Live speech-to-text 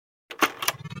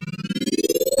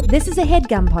This is a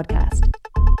HeadGum podcast.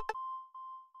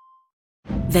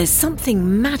 There's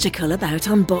something magical about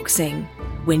unboxing.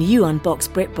 When you unbox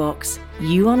BritBox,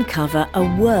 you uncover a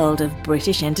world of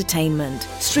British entertainment.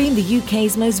 Stream the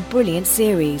UK's most brilliant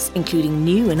series, including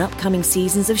new and upcoming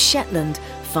seasons of Shetland,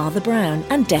 Father Brown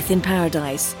and Death in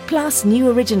Paradise. Plus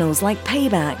new originals like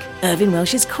Payback, Irving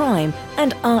Welsh's Crime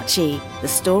and Archie, the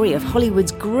story of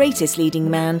Hollywood's greatest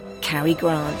leading man, Cary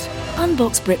Grant.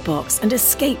 Unbox BritBox and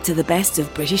escape to the best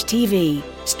of British TV.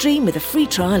 Stream with a free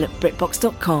trial at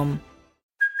BritBox.com.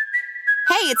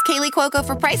 Hey, it's Kaylee Cuoco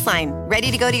for Priceline.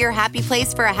 Ready to go to your happy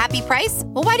place for a happy price?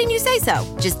 Well, why didn't you say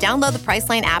so? Just download the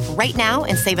Priceline app right now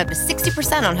and save up to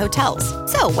 60% on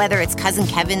hotels. So whether it's Cousin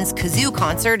Kevin's Kazoo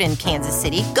Concert in Kansas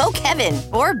City, go Kevin,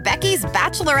 or Becky's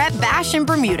Bachelorette Bash in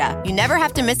Bermuda, you never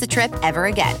have to miss a trip ever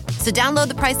again. So download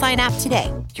the Priceline app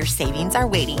today. Your savings are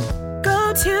waiting.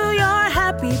 Go to your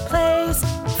happy place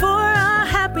for a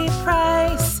happy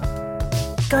price.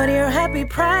 Go to your happy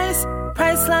price,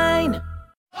 Priceline.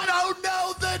 I don't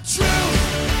know the truth.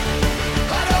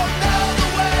 I don't know the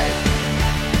way.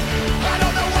 I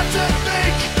don't know what to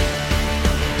think.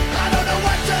 I don't know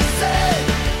what to say.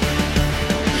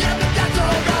 Yeah, but that's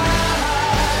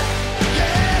alright.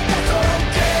 Yeah, that's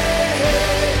okay.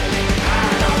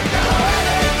 I don't know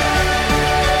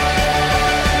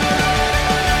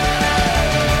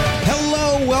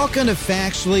anything. Hello, welcome to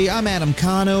Factually. I'm Adam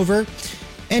Conover.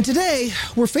 And today,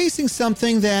 we're facing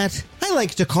something that I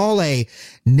like to call a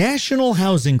national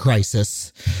housing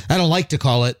crisis. I don't like to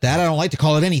call it that. I don't like to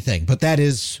call it anything, but that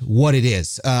is what it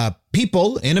is.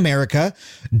 People in America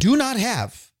do not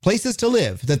have places to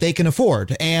live that they can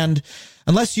afford. And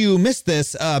unless you missed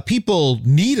this, people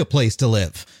need a place to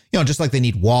live. You know, just like they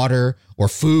need water or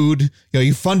food. You know,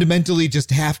 you fundamentally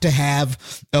just have to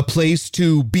have a place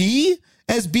to be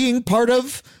as being part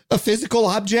of a physical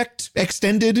object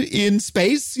extended in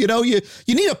space. You know, you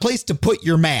need a place to put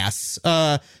your mass.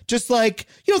 Just like,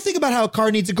 you know, think about how a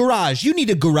car needs a garage. You need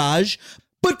a garage,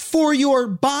 but for your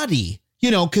body, you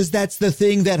know, because that's the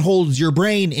thing that holds your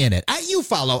brain in it. You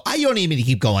follow. I don't even need to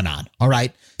keep going on. All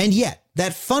right. And yet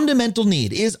that fundamental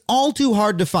need is all too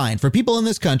hard to find for people in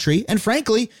this country and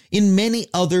frankly, in many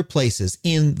other places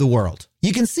in the world.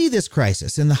 You can see this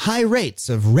crisis in the high rates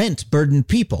of rent-burdened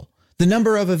people, the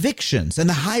number of evictions, and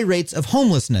the high rates of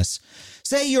homelessness.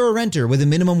 Say you're a renter with a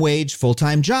minimum wage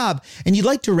full-time job and you'd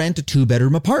like to rent a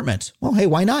 2-bedroom apartment. Well, hey,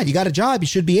 why not? You got a job, you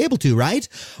should be able to, right?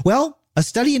 Well, a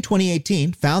study in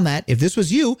 2018 found that if this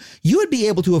was you, you would be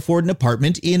able to afford an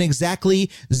apartment in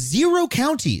exactly 0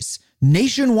 counties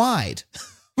nationwide.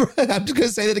 I'm just going to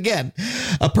say that again.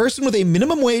 A person with a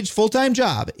minimum wage full-time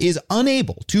job is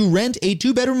unable to rent a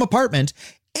 2-bedroom apartment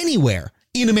anywhere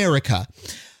in America.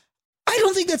 I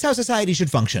don't think that's how society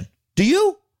should function. Do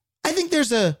you? I think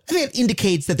it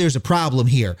indicates that there's a problem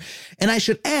here. And I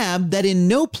should add that in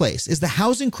no place is the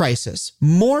housing crisis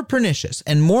more pernicious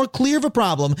and more clear of a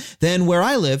problem than where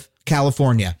I live,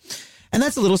 California. And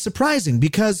that's a little surprising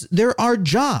because there are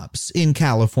jobs in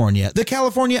California. The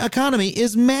California economy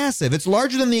is massive. It's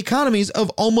larger than the economies of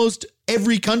almost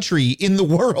every country in the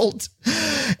world.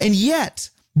 And yet,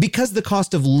 because the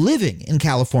cost of living in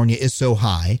California is so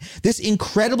high, this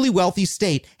incredibly wealthy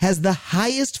state has the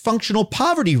highest functional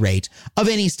poverty rate of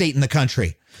any state in the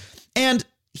country. And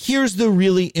here's the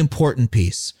really important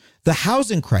piece. The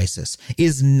housing crisis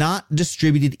is not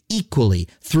distributed equally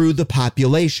through the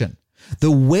population. The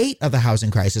weight of the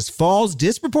housing crisis falls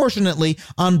disproportionately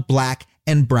on Black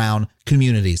and brown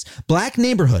communities. Black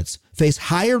neighborhoods face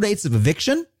higher rates of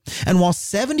eviction. And while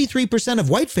 73% of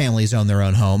white families own their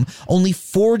own home, only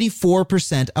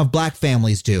 44% of Black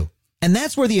families do. And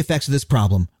that's where the effects of this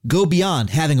problem go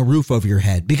beyond having a roof over your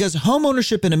head, because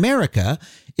homeownership in America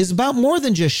is about more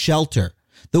than just shelter.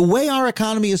 The way our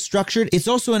economy is structured, it's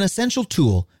also an essential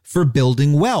tool for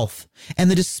building wealth.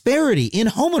 And the disparity in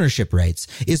homeownership rates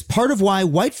is part of why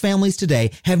white families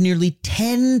today have nearly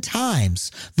 10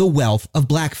 times the wealth of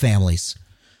Black families.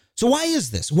 So why is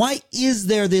this? Why is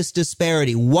there this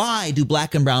disparity? Why do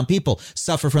Black and brown people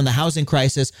suffer from the housing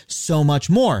crisis so much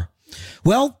more?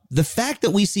 Well, the fact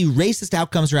that we see racist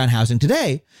outcomes around housing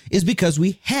today is because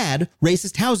we had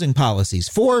racist housing policies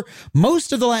for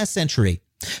most of the last century.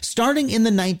 Starting in the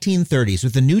 1930s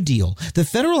with the New Deal, the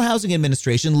Federal Housing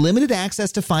Administration limited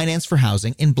access to finance for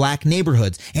housing in Black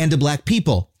neighborhoods and to Black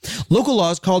people. Local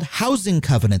laws called housing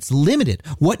covenants limited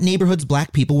what neighborhoods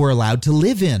Black people were allowed to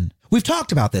live in. We've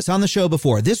talked about this on the show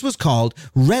before. This was called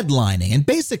redlining. And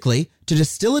basically, to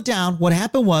distill it down, what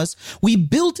happened was we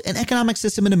built an economic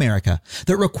system in America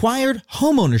that required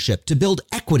homeownership to build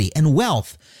equity and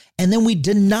wealth. And then we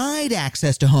denied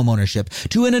access to homeownership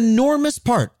to an enormous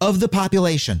part of the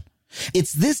population.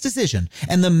 It's this decision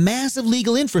and the massive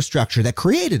legal infrastructure that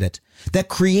created it, that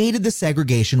created the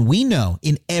segregation we know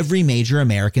in every major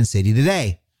American city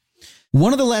today.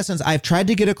 One of the lessons I've tried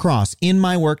to get across in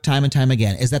my work time and time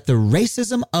again is that the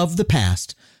racism of the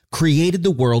past created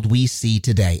the world we see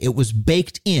today. It was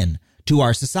baked in to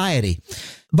our society.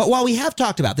 But while we have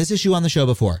talked about this issue on the show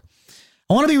before,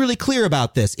 I want to be really clear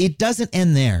about this. It doesn't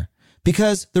end there.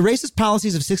 Because the racist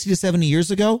policies of 60 to 70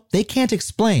 years ago, they can't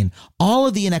explain all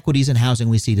of the inequities in housing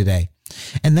we see today.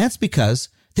 And that's because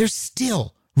there's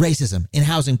still racism in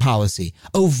housing policy,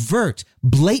 overt,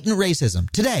 blatant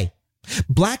racism today.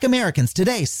 Black Americans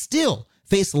today still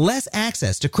face less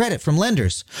access to credit from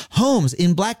lenders. Homes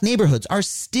in black neighborhoods are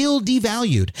still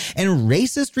devalued, and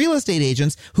racist real estate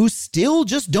agents who still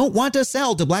just don't want to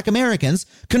sell to black Americans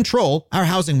control our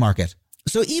housing market.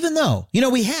 So even though,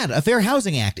 we had a Fair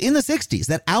Housing Act in the 60s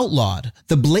that outlawed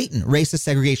the blatant racist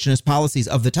segregationist policies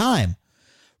of the time,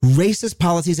 racist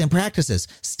policies and practices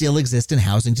still exist in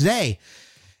housing today.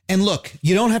 And look,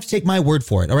 you don't have to take my word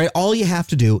for it, all right? All you have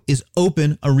to do is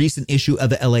open a recent issue of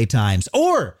the LA Times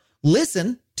or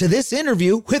listen to this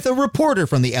interview with a reporter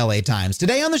from the LA Times.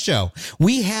 Today on the show,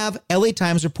 we have LA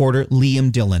Times reporter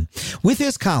Liam Dillon. With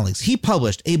his colleagues, he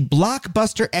published a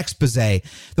blockbuster expose that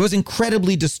was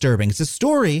incredibly disturbing. It's a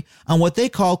story on what they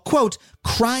call, quote,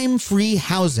 crime-free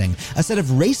housing, a set of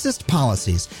racist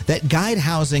policies that guide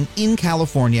housing in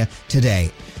California today.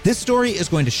 This story is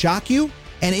going to shock you,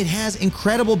 and it has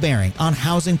incredible bearing on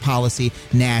housing policy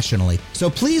nationally. So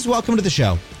please welcome to the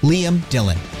show, Liam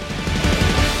Dillon.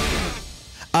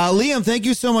 Liam, thank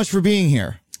you so much for being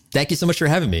here. Thank you so much for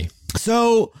having me.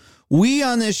 So we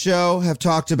on this show have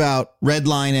talked about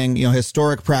redlining,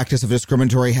 historic practice of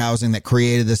discriminatory housing that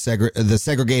created the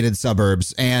segregated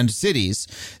suburbs and cities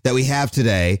that we have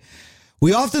today.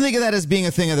 We often think of that as being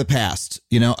a thing of the past.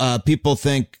 People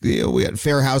think we had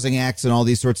Fair Housing Acts and all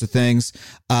these sorts of things.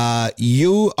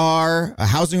 You are a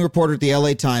housing reporter at the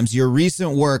LA Times. Your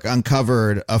recent work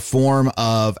uncovered a form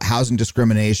of housing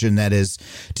discrimination that is,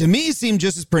 to me, seemed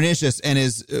just as pernicious and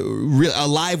is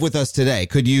alive with us today.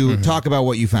 Could you talk about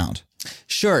what you found?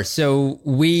 Sure. So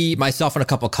myself and a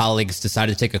couple of colleagues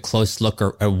decided to take a close look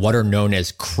at what are known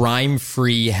as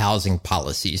crime-free housing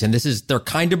policies. And they're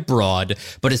kind of broad,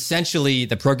 but essentially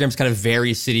the programs kind of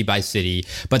vary city by city,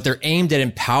 but they're aimed at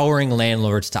empowering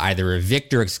landlords to either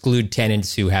evict or exclude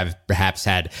tenants who have perhaps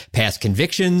had past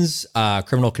convictions,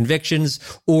 criminal convictions,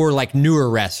 or like new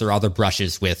arrests or other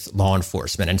brushes with law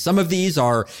enforcement. And some of these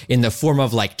are in the form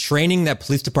of like training that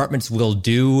police departments will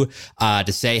do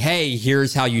to say, hey,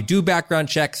 here's how you do background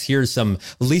checks. Here's some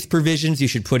lease provisions you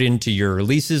should put into your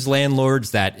leases,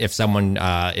 landlords, that if someone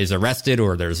is arrested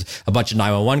or there's a bunch of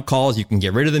 911 calls, you can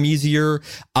get rid of them easier.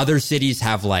 Other cities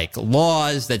have like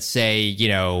laws that say,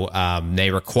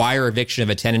 they require eviction of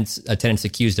a tenant's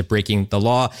accused of breaking the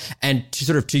law. And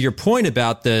to your point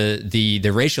about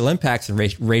the racial impacts and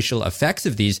racial effects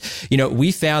of these,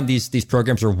 we found these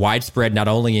programs are widespread not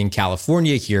only in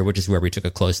California here, which is where we took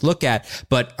a close look at,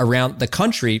 but around the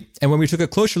country. And when we took a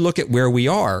closer look at where we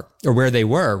are, or where they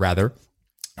were rather,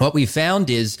 what we found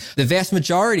is the vast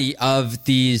majority of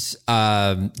these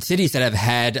cities that have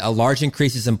had large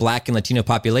increases in Black and Latino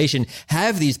population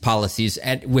have these policies,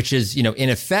 which is, in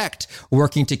effect,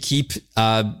 working to keep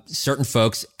certain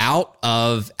folks out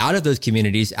of those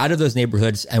communities, out of those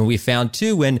neighborhoods. And we found,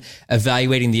 too, when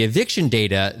evaluating the eviction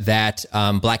data, that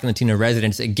Black and Latino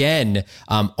residents, again,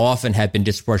 often have been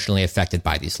disproportionately affected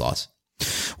by these laws.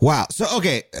 Wow. So,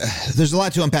 okay, there's a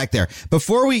lot to unpack there.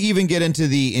 Before we even get into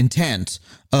the intent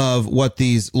of what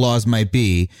these laws might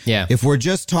be, if we're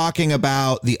just talking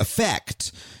about the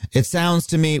effect, it sounds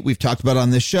to me, we've talked about on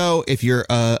this show, if you're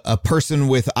a person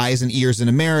with eyes and ears in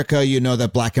America, you know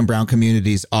that Black and brown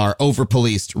communities are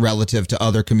over-policed relative to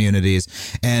other communities,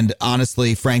 and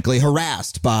honestly, frankly,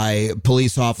 harassed by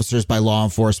police officers, by law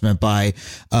enforcement, by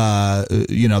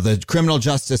the criminal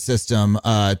justice system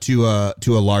to a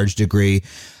large degree.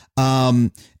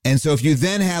 And so if you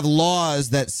then have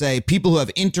laws that say people who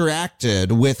have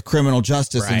interacted with criminal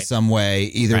justice in some way,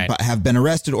 either have been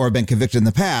arrested or have been convicted in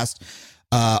the past,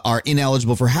 are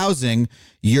ineligible for housing,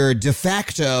 you're de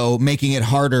facto making it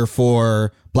harder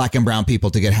for Black and brown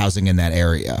people to get housing in that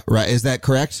area, right? Is that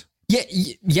correct? Yeah.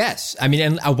 Yes. I mean,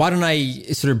 and why don't I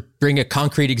sort of bring a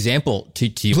concrete example to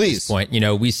you Please. at this point.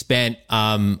 We spent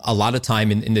a lot of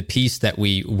time in the piece that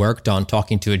we worked on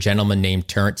talking to a gentleman named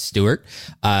Terrence Stewart.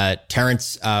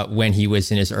 Terrence, when he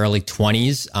was in his early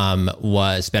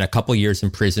 20s, spent a couple years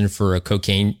in prison for a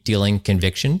cocaine dealing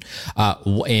conviction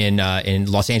in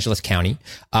Los Angeles County.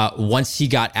 Once he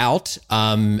got out,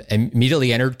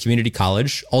 immediately entered community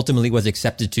college, ultimately was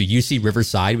accepted to UC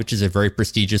Riverside, which is a very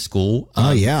prestigious school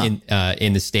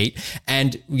in the state,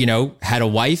 and, had a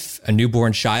wife, a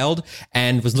newborn child,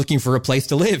 and was looking for a place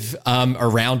to live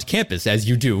around campus, as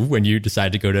you do when you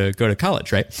decide to go to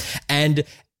college, right? And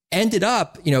ended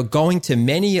up, going to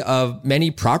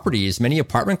many properties, many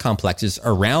apartment complexes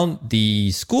around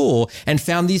the school and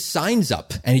found these signs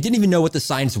up. And he didn't even know what the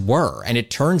signs were. And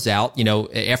it turns out,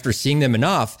 after seeing them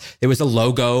enough, there was a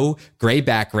logo, gray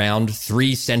background,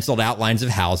 3 stenciled outlines of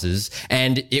houses.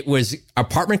 And it was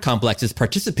apartment complexes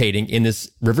participating in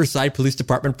this Riverside Police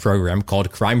Department program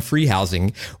called crime-free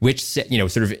housing, which,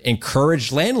 sort of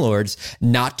encouraged landlords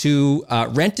not to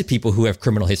rent to people who have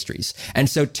criminal histories. And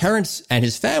so Terrence and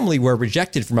his family were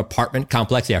rejected from apartment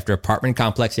complex after apartment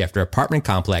complex after apartment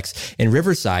complex in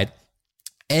Riverside.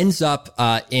 Ends up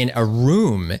in a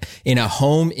room in a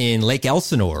home in Lake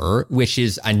Elsinore, which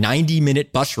is a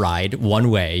 90-minute bus ride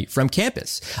one way from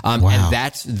campus. Wow. And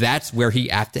that's where he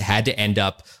had to end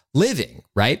up living,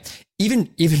 right? Even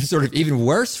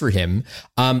worse for him,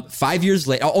 5 years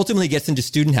later, ultimately gets into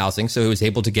student housing. So he was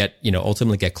able to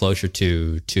ultimately get closer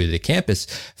to the campus.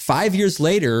 5 years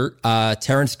later,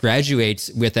 Terrence graduates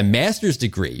with a master's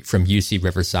degree from UC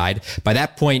Riverside. By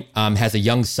that point, has a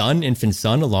young infant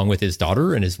son, along with his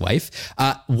daughter and his wife.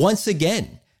 Once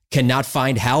again, cannot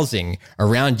find housing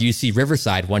around UC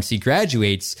Riverside once he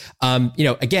graduates.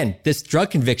 Again, this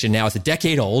drug conviction now is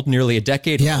nearly a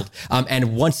decade old,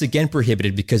 and once again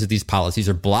prohibited because of these policies,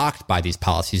 or blocked by these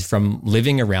policies from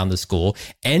living around the school.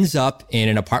 Ends up in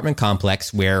an apartment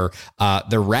complex where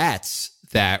the rats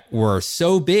that were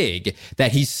so big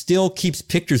that he still keeps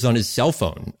pictures on his cell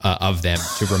phone of them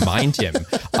to remind him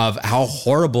of how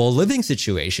horrible a living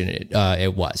situation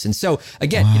it was. And so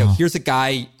again, here's a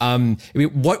guy.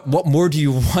 What more do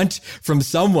you want from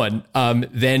someone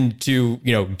than to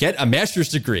get a master's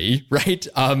degree, right?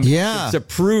 To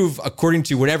prove, according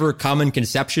to whatever common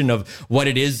conception of what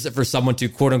it is for someone to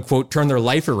quote unquote turn their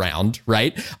life around,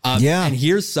 right? And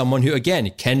here's someone who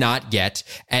again cannot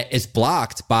is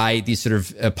blocked by these sort of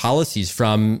policies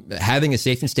from having a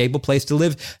safe and stable place to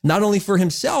live, not only for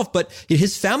himself, but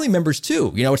his family members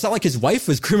too. It's not like his wife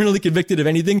was criminally convicted of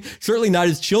anything, certainly not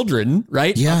his children,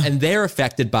 right? Yeah. And they're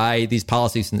affected by these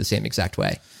policies in the same exact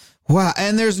way. Wow.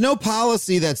 And there's no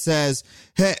policy that says,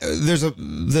 hey,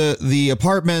 the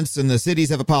apartments and the cities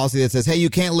have a policy that says, hey, you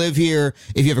can't live here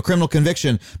if you have a criminal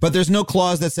conviction. But there's no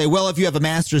clause that say, well, if you have a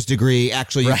master's degree,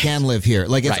 actually you can live here.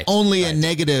 Like it's only a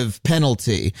negative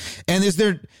penalty. And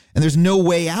there's no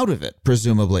way out of it,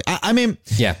 presumably. I mean,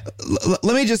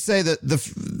 let me just say that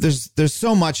there's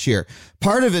so much here.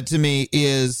 Part of it to me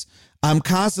is I'm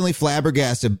constantly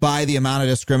flabbergasted by the amount of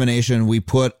discrimination we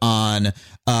put on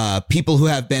people who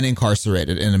have been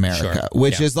incarcerated in America,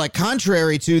 which is like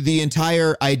contrary to the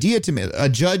entire idea to me. A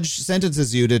judge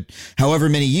sentences you to however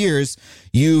many years.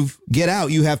 You get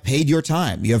out. You have paid your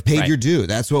time. You have paid your due.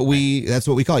 That's what we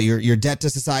call it. Your debt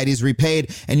to society is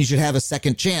repaid, and you should have a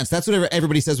second chance. That's what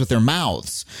everybody says with their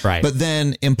mouths. Right. But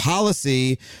then in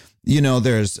policy,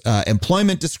 there's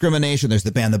employment discrimination. There's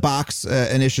the Ban the Box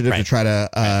initiative to try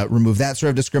to remove that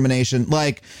sort of discrimination.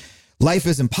 Like, life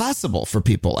is impossible for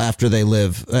people after they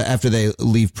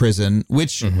leave prison,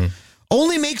 which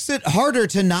only makes it harder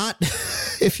to not,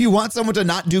 if you want someone to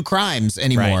not do crimes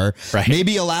anymore,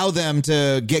 maybe allow them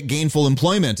to get gainful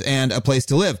employment and a place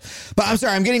to live. But I'm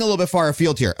sorry, I'm getting a little bit far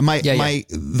afield here.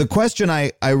 The question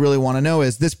I really want to know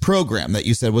is this program that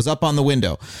you said was up on the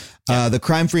window. The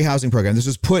crime-free housing program. This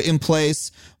was put in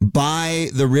place by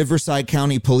the Riverside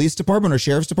County Police Department or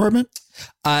Sheriff's Department?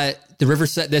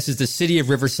 This is the city of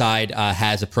Riverside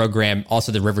has a program.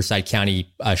 Also, the Riverside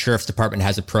County Sheriff's Department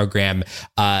has a program.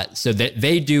 So that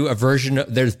they do a version.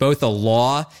 There's both a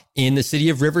law in the city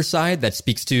of Riverside that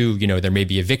speaks to, there may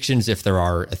be evictions if there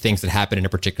are things that happen in a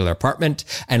particular apartment.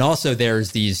 And also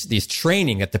there's these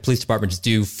training that the police departments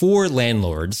do for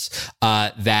landlords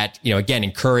that, again,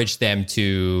 encourage them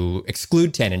to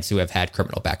exclude tenants who have had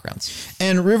criminal backgrounds.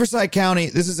 And Riverside County,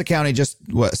 this is a county just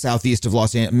southeast of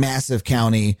Los Angeles, massive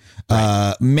county.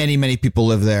 Many people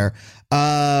live there.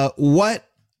 What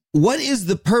is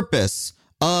the purpose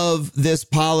of this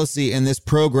policy and this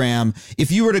program,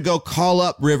 if you were to go call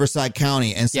up Riverside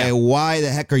County and say, why the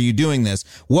heck are you doing this?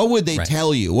 What would they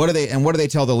tell you? What do they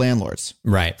tell the landlords?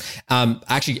 Right.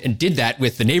 Actually did that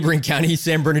with the neighboring county,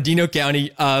 San Bernardino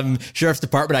County Sheriff's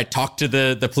Department. I talked to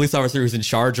the police officer who's in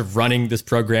charge of running this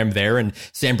program there. And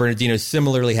San Bernardino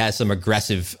similarly has some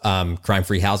aggressive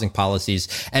crime-free housing policies.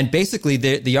 And basically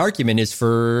the argument is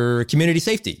for community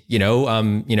safety. No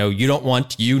one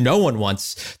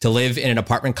wants to live in an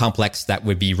apartment complex that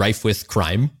would be rife with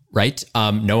crime. Right.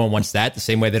 No one wants that. The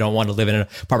same way they don't want to live in an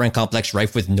apartment complex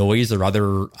rife with noise or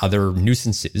other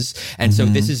nuisances. And so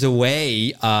this is a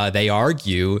way, they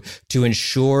argue, to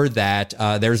ensure that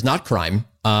there's not crime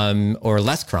or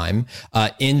less crime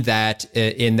in that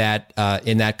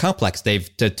complex. They've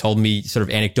told me sort of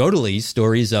anecdotally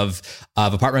stories of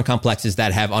apartment complexes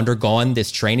that have undergone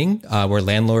this training, where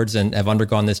landlords have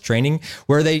undergone this training,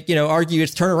 where they argue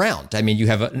it's turnaround. I mean, you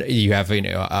have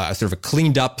a sort of a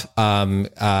cleaned up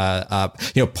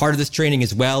part of this training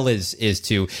as well is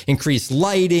to increase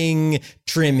lighting,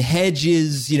 trim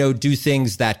hedges, do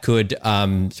things that could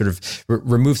sort of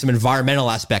remove some environmental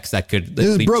aspects that could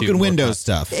lead broken to windows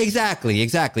stuff. Exactly.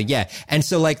 Yeah. And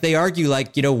so they argue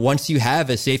once you have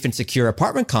a safe and secure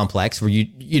apartment complex where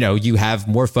you have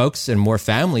more folks and more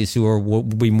families who will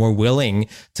be more willing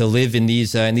to live in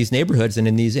these neighborhoods and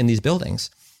in these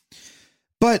buildings.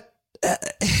 But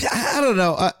I don't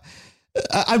know.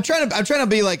 I'm trying to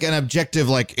be like an objective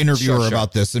interviewer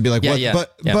about this and be like,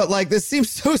 but this seems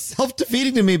so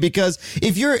self-defeating to me, because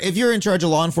if you're in charge of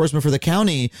law enforcement for the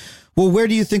county, well, where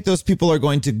do you think those people are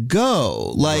going to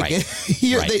go?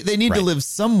 They need to live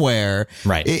somewhere.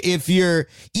 Right. If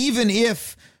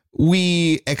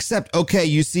we accept, okay,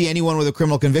 you see anyone with a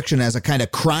criminal conviction as a kind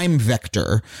of crime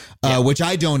vector, which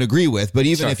I don't agree with. But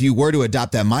even if you were to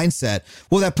adopt that mindset,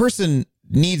 well, that person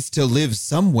needs to live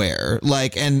somewhere,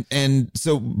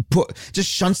 so just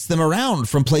shunts them around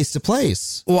from place to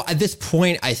place. Well, at this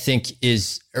point, I think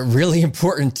is really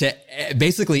important to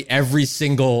basically every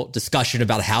single discussion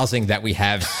about housing that we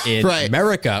have in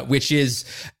America, which is,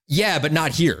 but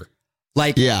not here.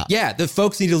 The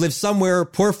folks need to live somewhere.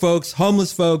 Poor folks,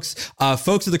 homeless folks,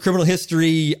 folks with a criminal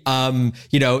history.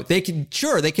 They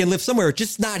can live somewhere,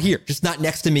 just not here, just not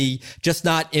next to me, just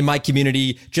not in my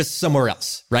community, just somewhere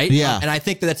else. Right. Yeah. And I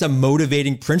think that's a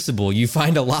motivating principle. You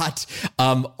find a lot,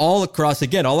 all across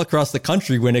the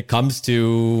country when it comes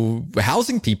to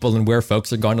housing people and where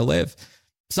folks are going to live.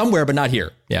 Somewhere, but not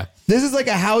here. Yeah. This is like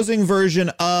a housing version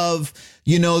of,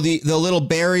 the little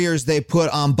barriers they put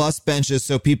on bus benches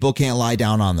so people can't lie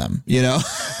down on them, Yeah.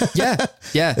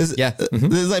 This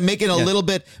is like making a little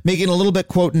bit,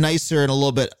 quote, nicer and a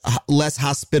little bit less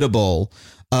hospitable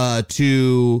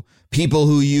to people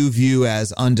who you view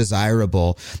as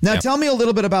undesirable. Now, tell me a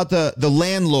little bit about the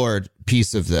landlord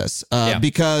piece of this,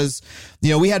 because,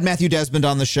 we had Matthew Desmond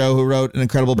on the show who wrote an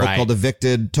incredible book called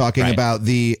Evicted, talking about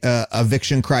the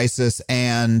eviction crisis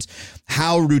and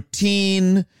how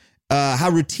routinely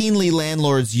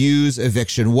landlords use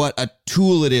eviction, what a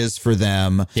tool it is for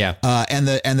them, and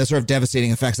the sort of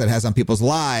devastating effects that has on people's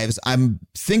lives. I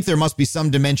think there must be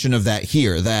some dimension of that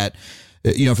here, that,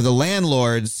 for the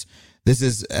landlords, this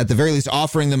is at the very least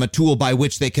offering them a tool by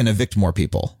which they can evict more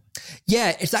people.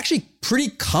 Yeah, it's actually pretty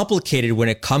complicated when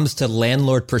it comes to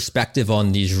landlord perspective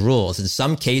on these rules. In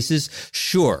some cases,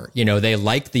 sure, they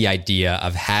like the idea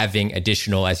of having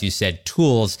additional, as you said,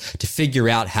 tools to figure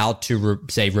out how to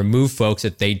remove folks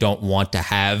that they don't want to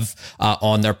have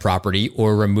on their property,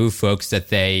 or remove folks that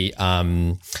they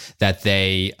or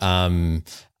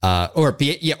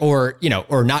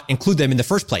not include them in the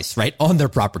first place, right, on their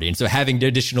property. And so having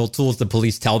additional tools, the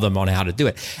police tell them on how to do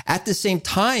it. At the same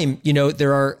time,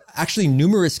 there are actually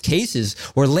numerous cases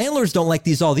where landlords don't like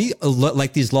these laws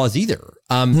either,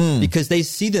 because they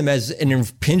see them as an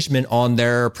impingement on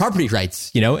their property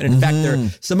rights. And in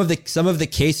fact, some of the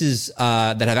cases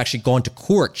that have actually gone to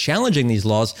court challenging these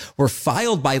laws were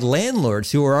filed by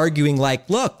landlords who are arguing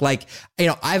look, I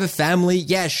have a family.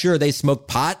 Yeah, sure, they smoke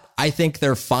pot. I think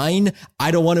they're fine.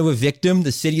 I don't want to evict them.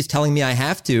 The city's telling me I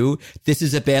have to. This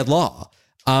is a bad law.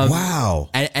 Wow.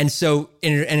 And so,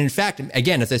 in fact,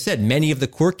 again, as I said, many of the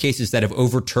court cases that have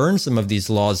overturned some of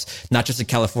these laws, not just in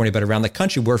California, but around the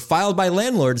country, were filed by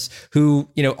landlords who,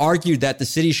 argued that the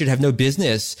city should have no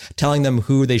business telling them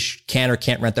who they can or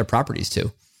can't rent their properties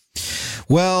to.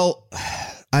 Well,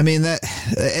 I mean,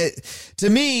 to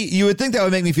me, you would think that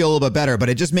would make me feel a little bit better, but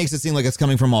it just makes it seem like it's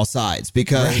coming from all sides,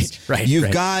 because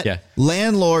you've got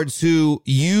landlords who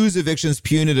use evictions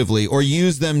punitively, or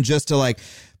use them just to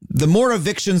the more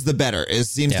evictions, the better. It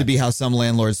seems to be how some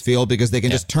landlords feel, because they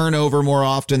can just turn over more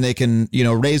often. They can,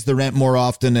 raise the rent more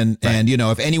often. And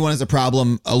if anyone has a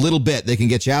problem a little bit, they can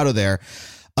get you out of there.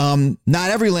 Not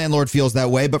every landlord feels that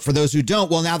way, but for those who don't,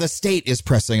 well, now the state is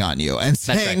pressing on you and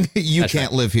saying you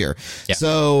can't live here. Yeah.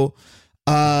 So,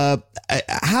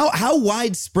 how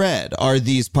widespread are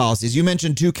these policies? You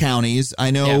mentioned 2 counties. I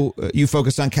know you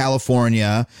focused on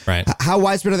California. Right. How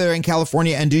widespread are they in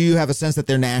California? And do you have a sense that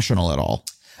they're national at all?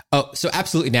 Oh, so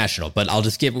absolutely national, but I'll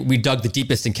just we dug the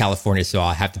deepest in California, so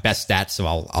I'll have the best stats, so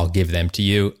I'll give them to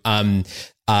you.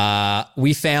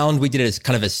 We did a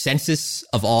kind of a census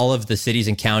of all of the cities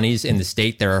and counties in the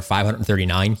state. There are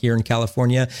 539 here in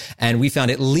California, and we found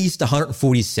at least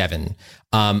 147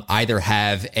 either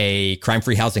have a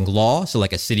crime-free housing law, so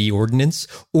like a city ordinance,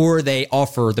 or the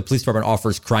police department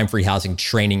offers crime-free housing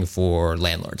training for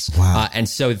landlords. Wow. And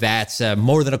so that's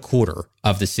more than a quarter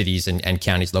of the cities and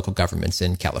counties, local governments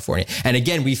in California. And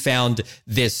again, we found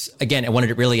this, I wanted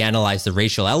to really analyze the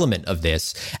racial element of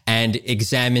this and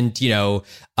examined,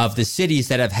 of the cities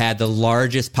that have had the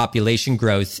largest population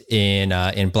growth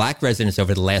in Black residents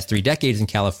over the last 3 decades in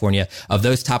California. Of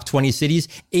those top 20 cities,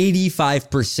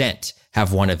 85%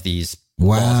 have one of these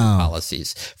laws and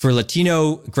policies. For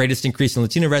Latino, greatest increase in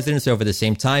Latino residents over the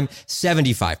same time,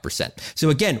 75%. So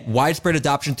again, widespread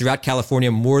adoption throughout California.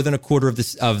 More than a quarter of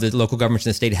the local governments in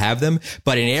the state have them.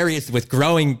 But in areas with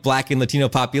growing Black and Latino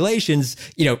populations,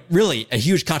 really a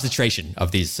huge concentration of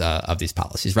these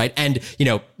policies, right? And,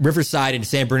 Riverside and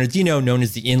San Bernardino, known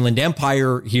as the Inland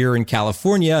Empire here in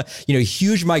California,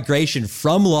 huge migration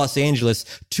from Los Angeles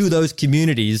to those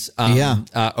communities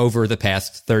over the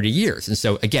past 30 years. And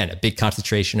so again, a big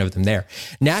concentration of them there.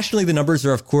 Nationally, the numbers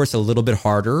are, of course, a little bit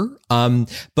harder,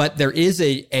 but there is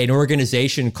an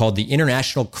organization called the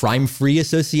International Crime-Free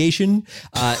Association.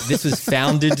 This was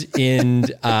founded in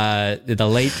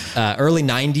the early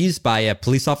 90s by a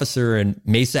police officer in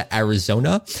Mesa,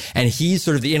 Arizona, and he's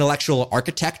sort of the intellectual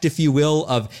architect, if you will,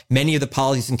 of many of the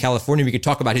policies in California. We could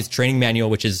talk about his training manual,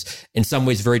 which is in some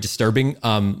ways very disturbing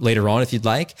later on, if you'd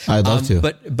like. I'd love to.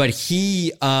 But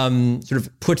he sort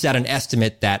of puts out an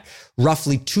estimate that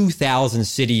roughly 2,000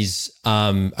 cities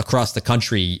across the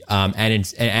country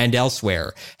and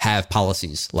elsewhere have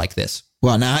policies like this.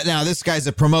 Well, now this guy's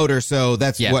a promoter, so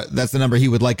that's the number he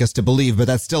would like us to believe, but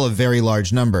that's still a very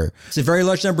large number. It's a very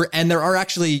large number, and there are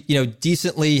actually,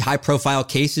 decently high-profile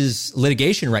cases,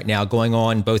 litigation right now going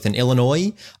on both in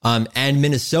Illinois and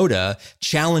Minnesota,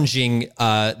 challenging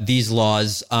these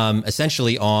laws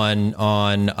essentially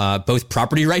on both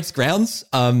property rights grounds,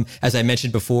 as I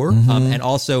mentioned before, and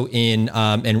also in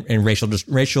racial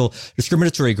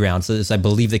discriminatory grounds, as I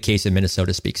believe the case in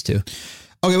Minnesota speaks to.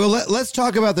 Okay, well, let's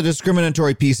talk about the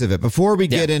discriminatory piece of it. Before we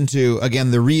get into,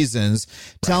 again, the reasons,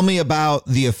 tell me about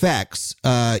the effects.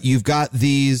 You've got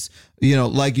these,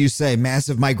 like you say,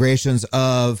 massive migrations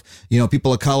of,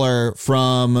 people of color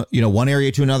from, one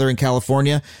area to another in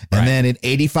California. And then in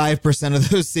 85% of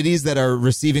those cities that are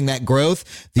receiving that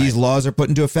growth, these laws are put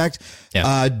into effect.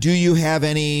 Yeah. Do you have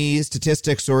any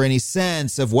statistics or any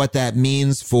sense of what that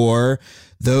means for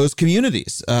those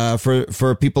communities,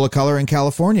 for people of color in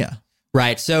California?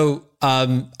 Right. So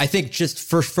I think just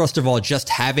first of all, just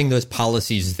having those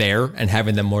policies there and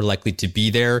having them more likely to be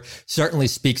there certainly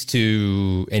speaks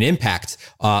to an impact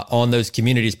on those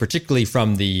communities, particularly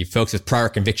from the folks with prior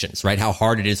convictions, right? How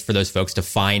hard it is for those folks to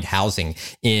find housing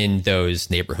in those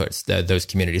neighborhoods, those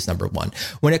communities, number one.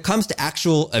 When it comes to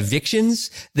actual evictions,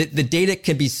 the data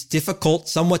can be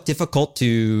somewhat difficult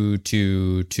to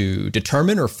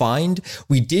determine or find.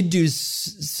 We did do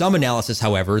some analysis,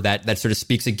 however, that sort of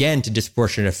speaks again to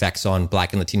disproportionate effects on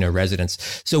Black and Latino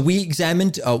residents. So we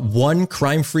examined one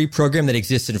crime-free program that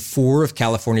exists in 4 of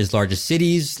California's largest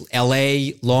cities,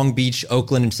 LA, Long Beach,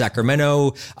 Oakland, and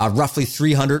Sacramento, roughly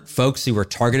 300 folks who were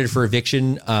targeted for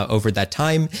eviction over that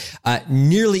time.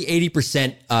 Nearly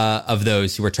 80% of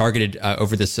those who were targeted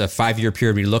over this 5-year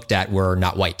period we looked at were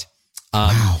not white.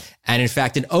 Wow. And in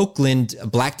fact, in Oakland,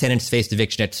 Black tenants faced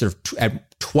eviction at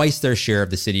twice their share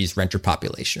of the city's renter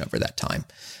population over that time.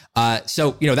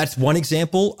 So, that's one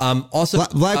example. Also,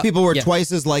 Black people were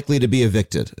twice as likely to be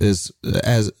evicted as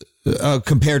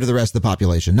compared to the rest of the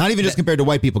population. Not even just compared to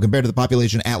white people, compared to the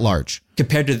population at large.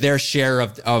 Compared to their share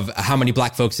of how many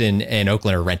Black folks in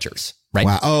Oakland are renters, right?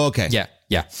 Wow. Oh, okay.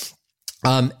 Yeah.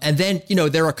 And then,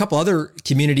 there are a couple other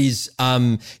communities,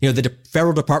 the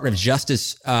Federal Department of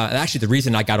Justice, actually the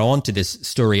reason I got onto this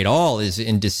story at all is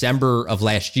in December of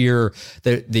last year,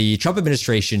 the Trump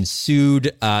administration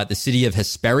sued the city of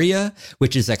Hesperia,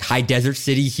 which is a high desert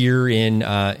city here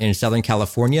in Southern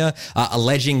California,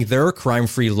 alleging their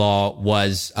crime-free law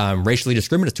was racially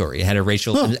discriminatory. It had a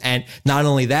racial, and not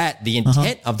only that, the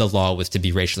intent of the law was to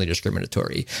be racially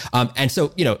discriminatory. And so,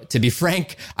 to be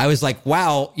frank, I was like,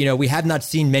 wow, we have not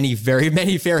seen very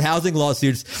many fair housing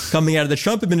lawsuits coming out of the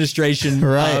Trump administration.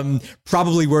 Right.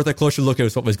 Probably worth a closer look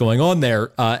at what was going on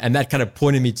there. And that kind of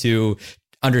pointed me to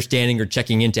understanding or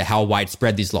checking into how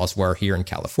widespread these laws were here in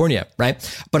California,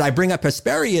 right? But I bring up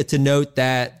Hesperia to note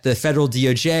that the federal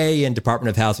DOJ and Department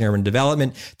of Housing and Urban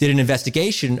Development did an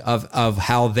investigation of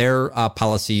how their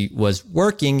policy was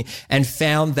working and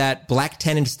found that Black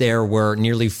tenants there were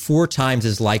nearly 4 times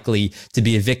as likely to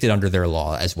be evicted under their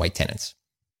law as white tenants.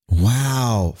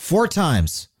 Wow. 4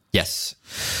 times. Yes.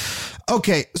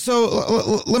 Okay.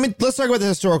 So let's talk about the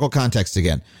historical context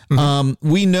again.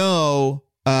 We know,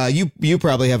 you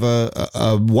probably have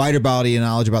a wider body of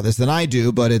knowledge about this than I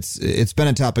do, but it's been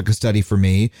a topic of study for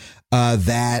me,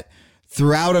 that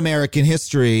throughout American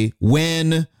history,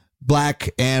 when Black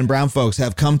and brown folks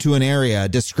have come to an area,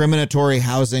 discriminatory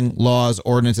housing laws,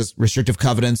 ordinances, restrictive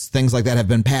covenants, things like that have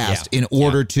been passed in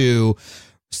order to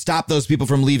stop those people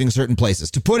from leaving certain places.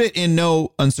 To put it in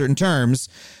no uncertain terms,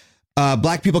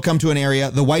 Black people come to an area,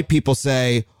 the white people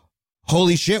say,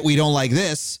 holy shit, we don't like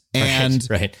this, and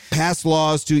pass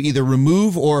laws to either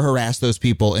remove or harass those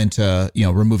people into,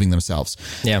 removing themselves.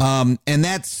 Yeah. And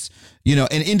that's,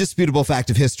 an indisputable fact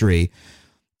of history.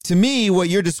 To me, what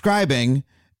you're describing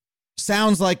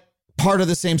sounds like part of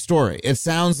the same story. It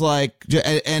sounds like,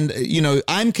 and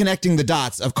I'm connecting the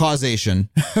dots of causation,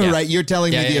 right? You're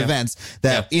telling me the events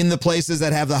that in the places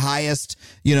that have the highest,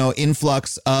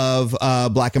 influx of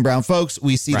Black and brown folks,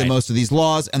 we see the most of these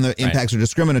laws, and the impacts are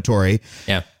discriminatory.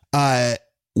 Yeah. I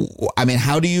mean,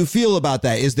 how do you feel about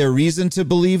that? Is there reason to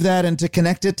believe that and to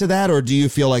connect it to that, or do you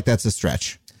feel like that's a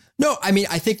stretch? No, I mean,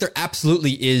 I think there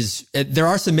absolutely is. There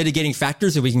are some mitigating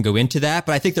factors, and we can go into that,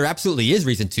 but I think there absolutely is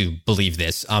reason to believe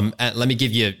this. Let me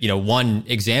give you, one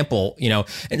example,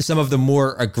 and some of the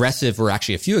more aggressive, or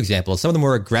actually a few examples, some of the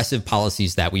more aggressive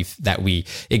policies that we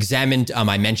examined.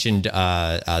 I mentioned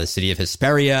the city of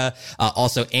Hesperia,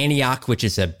 also Antioch, which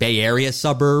is a Bay Area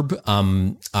suburb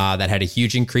that had a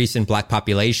huge increase in Black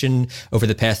population over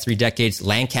the past 3 decades.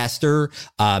 Lancaster,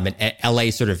 an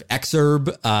LA sort of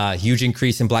exurb, huge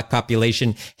increase in Black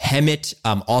population. Hemet,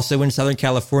 also in Southern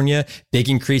California, big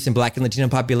increase in Black and Latino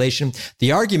population.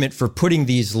 The argument for putting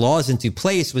these laws into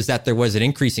place was that there was an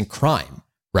increase in crime,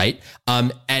 right?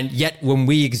 And yet when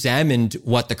we examined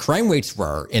what the crime rates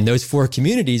were in those 4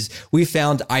 communities, we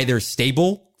found either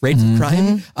stable rates of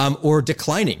crime, or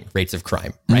declining rates of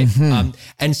crime, right?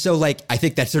 And so, I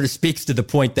think that sort of speaks to the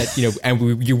point that,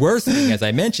 and you were seeing, as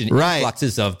I mentioned,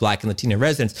 influxes of Black and Latino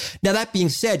residents. Now, that being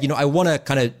said, I want to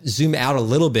kind of zoom out a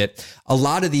little bit. A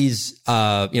lot of these,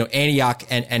 Antioch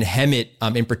and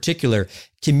Hemet, in particular,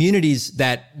 communities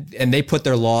and they put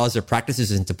their laws or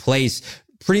practices into place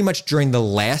pretty much during the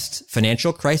last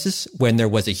financial crisis, when there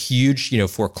was a huge,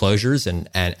 foreclosures and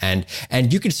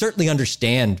you can certainly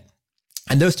understand.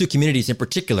 And those 2 communities in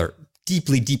particular,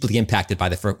 deeply, deeply impacted by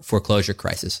the foreclosure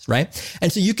crisis, right?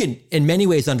 And so you can, in many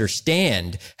ways,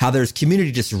 understand how there's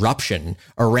community disruption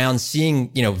around seeing,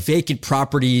 vacant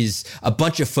properties, a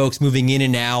bunch of folks moving in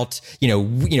and out,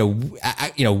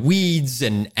 weeds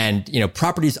and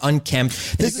properties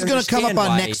unkempt. This is going to come up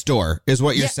on Next Door, is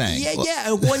what you're saying.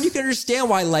 Yeah. And one, you can understand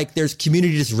why, there's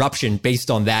community disruption based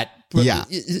on that.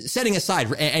 Setting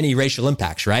aside any racial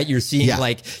impacts, right? You're seeing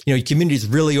communities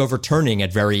really overturning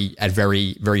at very,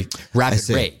 very rapid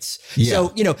rates. Yeah.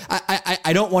 So,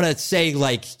 I don't want to say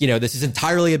this is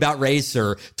entirely about race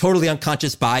or totally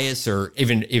unconscious bias or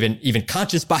even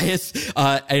conscious bias.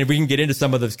 And we can get into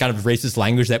some of those kind of racist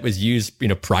language that was used,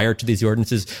 prior to these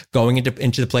ordinances going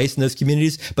into place in those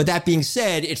communities. But that being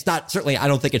said, it's not certainly, I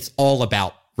don't think it's all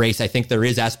about race. I think there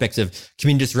is aspects of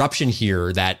community disruption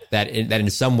here that in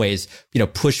some ways,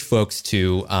 push folks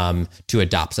to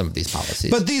adopt some of these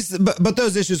policies. But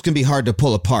those issues can be hard to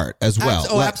pull apart as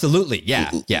well. Absolutely.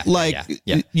 Yeah.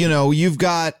 You've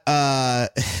got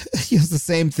it's the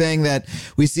same thing that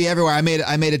we see everywhere. I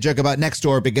made a joke about Next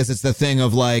Door because it's the thing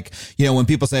of when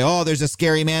people say, oh, there's a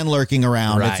scary man lurking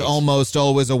around, it's almost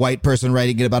always a white person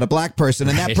writing it about a Black person.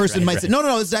 And that person might say,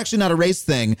 no, it's actually not a race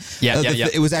thing.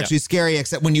 It was actually scary,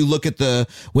 except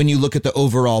except when you look at the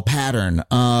overall pattern.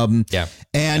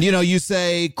 And you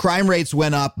say crime rates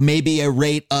went up, maybe a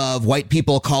rate of white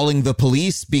people calling the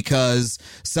police because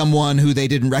someone who they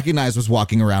didn't recognize was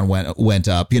walking around went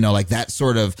up, like that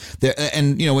sort of,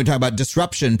 and when we talk about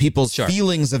disruption, people's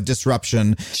feelings of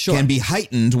disruption can be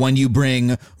heightened when you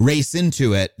bring race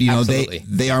into it.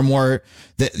 They are more,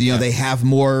 they have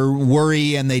more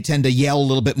worry and they tend to yell a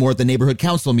little bit more at the neighborhood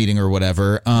council meeting or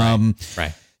whatever.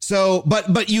 Right. So, but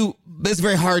it's a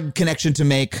very hard connection to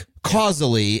make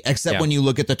causally, except when you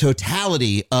look at the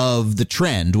totality of the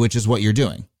trend, which is what you're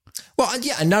doing. Well,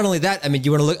 yeah, and not only that, I mean, you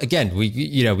want to look again.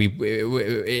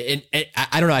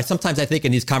 I don't know. Sometimes I think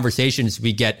in these conversations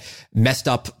we get messed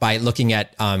up by looking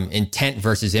at intent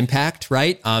versus impact,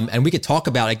 right? And we could talk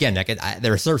about again.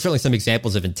 There are certainly some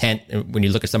examples of intent when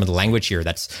you look at some of the language here.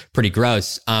 That's pretty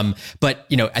gross. But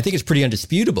I think it's pretty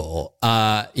undisputable.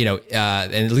 And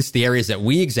at least the areas that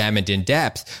we examined in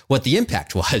depth, what the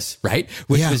impact was, right?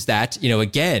 Which was that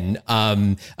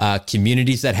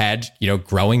communities that had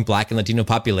growing Black and Latino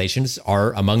populations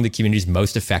are among the communities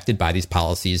most affected by these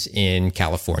policies in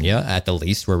California, at the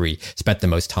least, where we spent the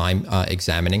most time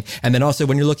examining. And then also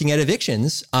when you're looking at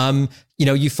evictions,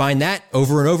 you find that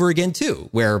over and over again too,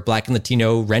 where Black and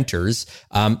Latino renters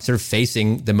sort of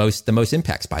facing the most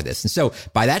impacts by this. And so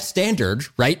by that standard,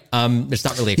 right, there's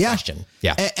not really a question.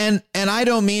 Yeah. And I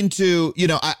don't mean to,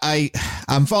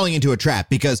 I'm falling into a trap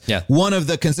because one of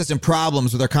the consistent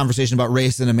problems with our conversation about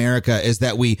race in America is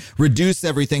that we reduce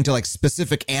everything to like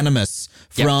specific animus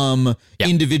from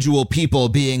individual people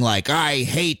being like, I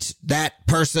hate that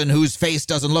person whose face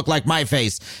doesn't look like my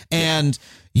face. And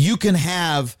you can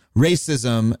have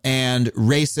racism and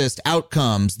racist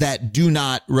outcomes that do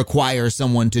not require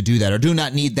someone to do that or do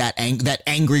not need that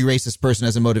angry racist person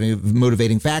as a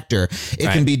motivating factor.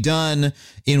 It can be done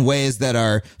in ways that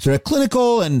are sort of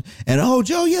clinical and oh,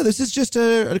 Joe, this is just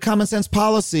a common sense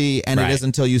policy. And it isn't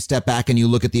until you step back and you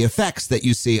look at the effects that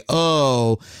you see,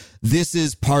 oh, this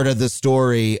is part of the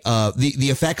story. The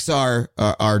effects are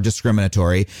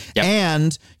discriminatory.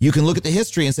 And you can look at the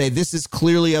history and say, this is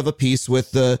clearly of a piece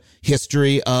with the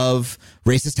history of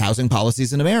racist housing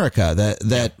policies in America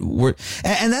that were,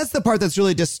 and that's the part that's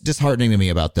really disheartening to me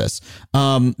about this.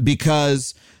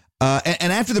 Because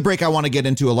and after the break, I want to get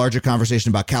into a larger conversation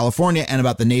about California and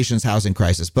about the nation's housing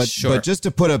crisis. But just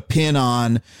to put a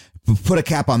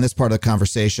cap on this part of the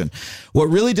conversation, what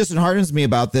really disheartens me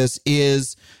about this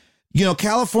is,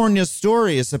 California's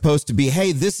story is supposed to be,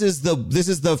 hey, this is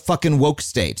the fucking woke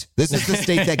state. This is the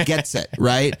state that gets it,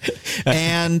 right?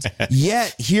 And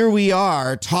yet here we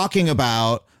are talking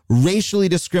about racially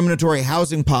discriminatory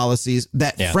housing policies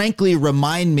that frankly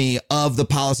remind me of the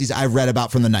policies I've read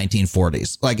about from the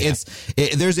 1940s. Like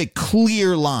there's a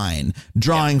clear line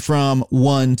drawing from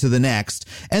one to the next.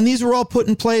 And these were all put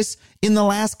in place in the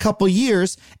last couple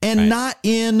years and not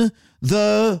in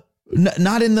the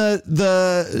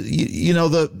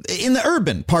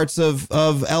urban parts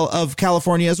of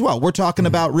California as well. We're talking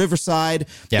about Riverside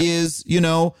is,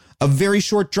 a very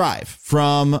short drive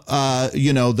from,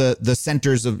 the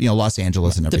centers of, Los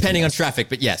Angeles and everything. Depending on traffic,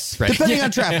 but yes. Right. Depending on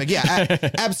traffic. Yeah,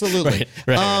 absolutely.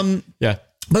 Right.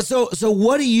 But so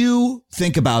what do you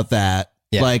think about that?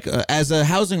 Yeah. Like as a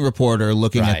housing reporter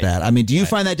looking at that, I mean, do you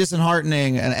find that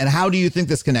disheartening? And how do you think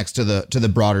this connects to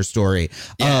the broader story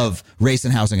of race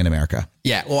and housing in America?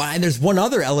 Yeah, well, and there's one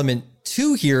other element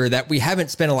too here that we haven't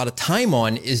spent a lot of time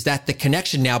on is that the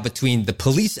connection now between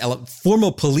the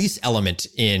formal police element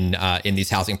in these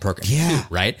housing programs too,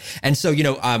 right? And so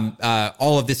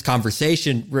all of this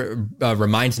conversation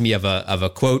reminds me of a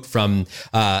quote from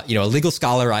a legal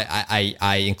scholar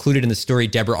I included in the story,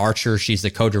 Deborah Archer. She's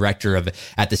the co-director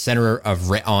at the Center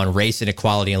on Race,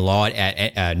 Inequality, and Law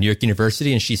at New York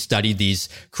University, and she studied these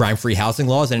crime-free housing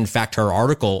laws. And in fact, her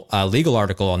legal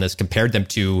article on this compared them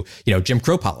to Jim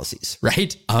Crow policies.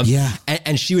 Right.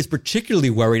 And she was particularly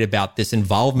worried about this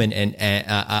involvement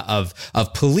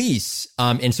of police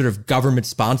in sort of government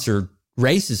sponsored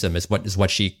racism is what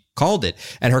she called it.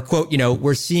 And her quote,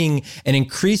 we're seeing an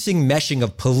increasing meshing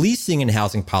of policing and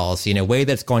housing policy in a way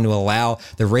that's going to allow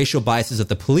the racial biases of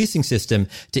the policing system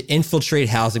to infiltrate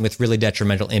housing with really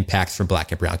detrimental impacts for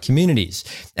Black and brown communities.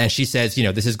 And she says,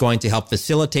 this is going to help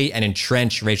facilitate and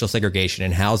entrench racial segregation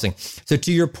in housing. So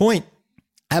to your point,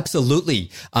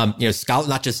 Absolutely.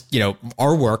 Not just,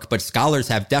 our work, but scholars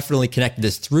have definitely connected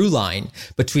this through line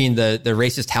between the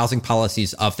racist housing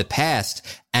policies of the past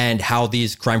and how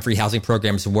these crime-free housing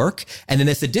programs work. And then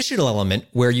this additional element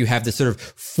where you have this sort of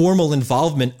formal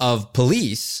involvement of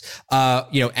police,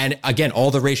 and again,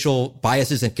 all the racial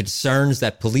biases and concerns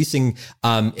that policing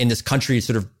in this country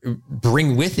sort of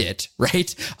bring with it,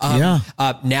 right?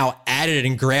 Now added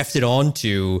and grafted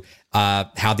onto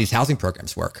how these housing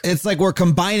programs work. It's like we're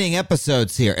combining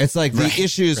episodes here. It's like the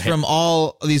issues from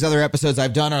all these other episodes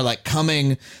I've done are like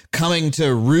coming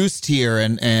to roost here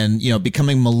and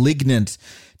becoming malignant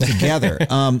together.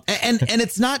 And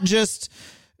it's not just,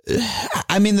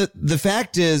 I mean, the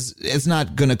fact is it's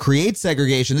not going to create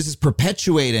segregation. This is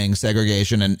perpetuating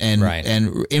segregation and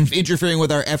interfering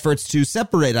with our efforts to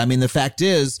separate. I mean, the fact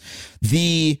is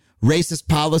the racist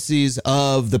policies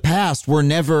of the past were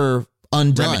never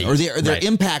undone, or their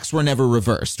impacts were never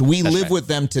reversed. We live with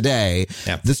them today.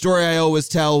 Yep. The story I always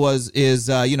tell is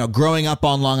growing up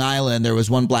on Long Island, there was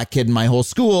one black kid in my whole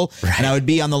school, and I would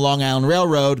be on the Long Island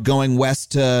Railroad going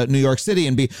west to New York City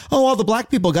and be, all the black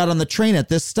people got on the train at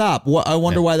this stop. I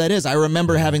wonder why that is. I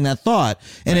remember having that thought,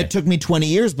 and it took me 20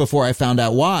 years before I found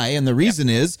out why. And the reason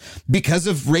is because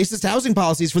of racist housing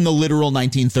policies from the literal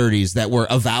 1930s that were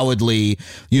avowedly,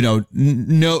 no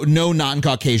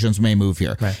non-Caucasians may move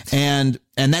here. Right.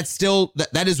 And that's still,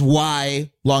 that is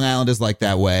why Long Island is like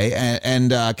that way.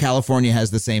 And California has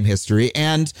the same history.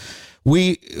 And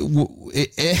we're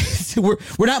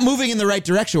not moving in the right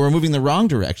direction. We're moving the wrong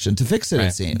direction to fix it,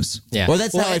 it seems. Yeah. Well,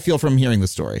 that's how I feel from hearing the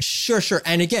story. Sure.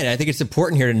 And again, I think it's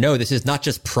important here to know this is not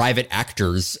just private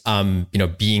actors,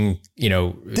 being,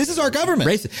 this is our government.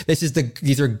 Racist.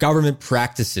 These are government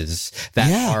practices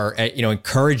that are,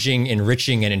 encouraging,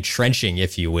 enriching, and entrenching,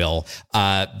 if you will,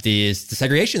 the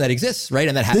segregation that exists, right?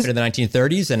 And that happened in the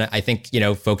 1930s. And I think,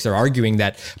 folks are arguing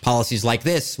that policies like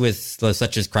this with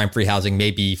such as crime-free housing may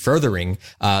be furthering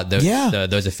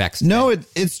those effects. No,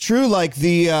 it's true. Like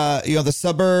the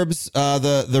suburbs,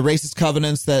 the racist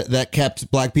covenants that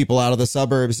kept black people out of the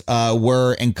suburbs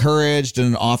were encouraged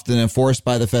and often enforced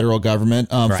by the federal government,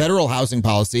 federal housing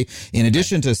policy, in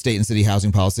addition to state and city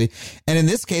housing policy. And in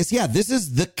this case, this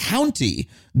is the county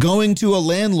going to a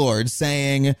landlord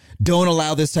saying, don't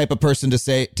allow this type of person to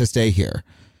stay here.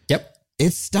 Yep.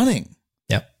 It's stunning.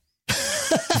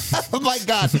 Oh my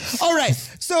God. All right.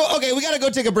 So, okay, we got to go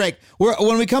take a break.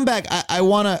 When we come back,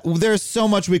 there's so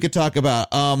much we could talk about.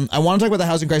 I want to talk about the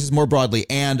housing crisis more broadly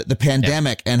and the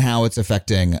pandemic and how it's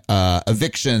affecting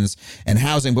evictions and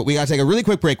housing. But we got to take a really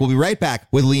quick break. We'll be right back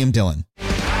with Liam Dillon.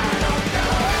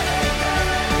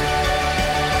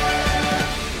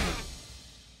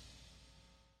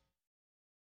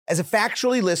 As a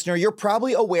Factually listener, you're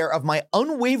probably aware of my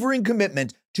unwavering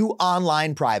commitment to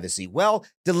online privacy. Well,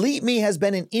 Delete Me has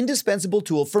been an indispensable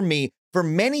tool for me for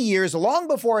many years, long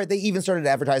before they even started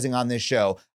advertising on this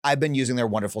show. I've been using their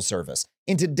wonderful service.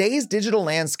 In today's digital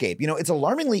landscape, it's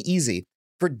alarmingly easy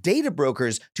for data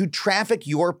brokers to traffic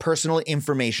your personal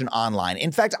information online.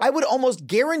 In fact, I would almost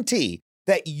guarantee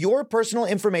that your personal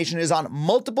information is on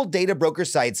multiple data broker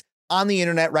sites on the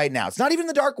internet right now. It's not even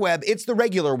the dark web, it's the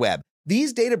regular web.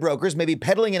 These data brokers may be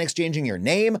peddling and exchanging your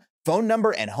name, phone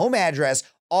number, and home address,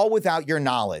 all without your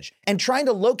knowledge. And trying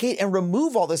to locate and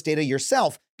remove all this data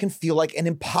yourself can feel like an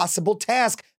impossible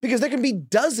task because there can be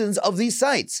dozens of these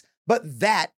sites. But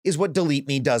that is what Delete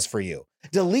Me does for you.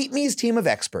 Delete Me's team of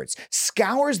experts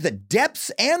scours the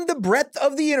depths and the breadth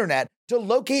of the internet to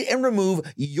locate and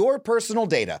remove your personal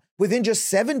data. Within just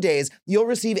 7 days, you'll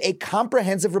receive a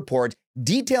comprehensive report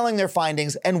detailing their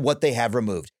findings and what they have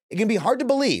removed. It can be hard to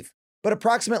believe, but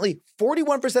approximately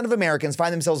 41% of Americans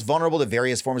find themselves vulnerable to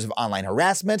various forms of online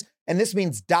harassment, and this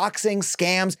means doxing,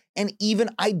 scams, and even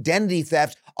identity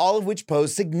theft, all of which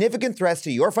pose significant threats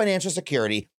to your financial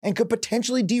security and could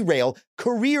potentially derail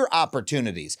career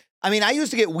opportunities. I mean, I used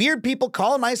to get weird people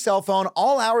calling my cell phone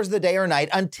all hours of the day or night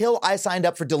until I signed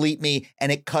up for Delete Me,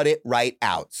 and it cut it right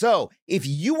out. So if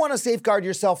you want to safeguard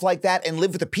yourself like that and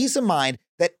live with the peace of mind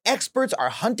that experts are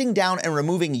hunting down and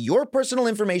removing your personal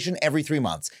information every 3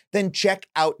 months, then check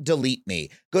out Delete Me.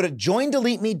 Go to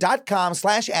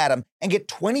joindeleteme.com/Adam and get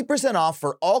 20% off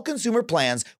for all consumer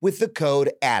plans with the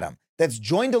code Adam. That's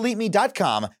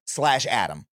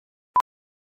joindeleteme.com/Adam.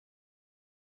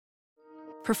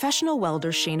 Professional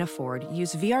welder Shayna Ford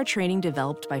used VR training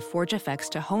developed by ForgeFX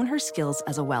to hone her skills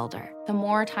as a welder. The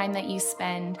more time that you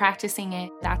spend practicing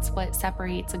it, that's what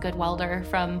separates a good welder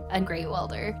from a great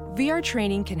welder. VR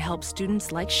training can help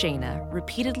students like Shayna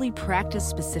repeatedly practice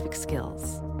specific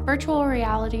skills. Virtual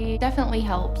reality definitely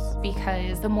helps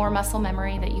because the more muscle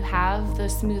memory that you have, the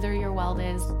smoother your weld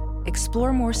is.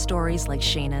 Explore more stories like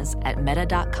Shayna's at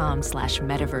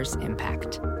meta.com/metaverse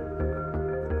impact.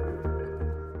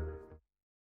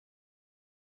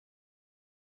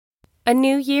 A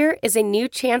new year is a new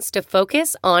chance to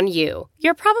focus on you.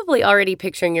 You're probably already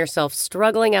picturing yourself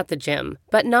struggling at the gym,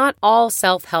 but not all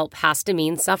self-help has to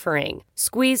mean suffering.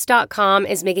 Squeeze.com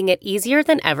is making it easier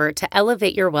than ever to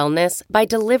elevate your wellness by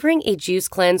delivering a juice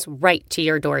cleanse right to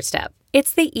your doorstep.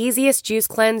 It's the easiest juice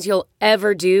cleanse you'll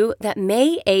ever do that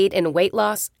may aid in weight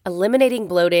loss, eliminating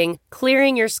bloating,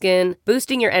 clearing your skin,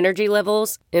 boosting your energy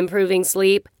levels, improving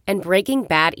sleep, and breaking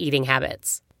bad eating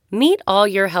habits. Meet all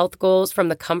your health goals from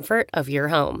the comfort of your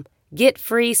home. Get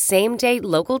free same-day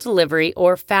local delivery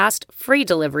or fast free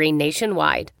delivery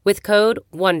nationwide with code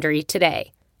WONDERY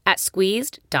today at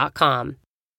squeezed.com.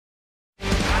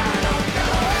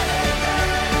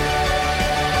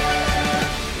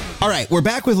 All right, we're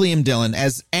back with Liam Dillon.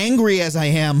 As angry as I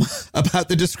am about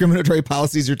the discriminatory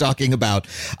policies you're talking about,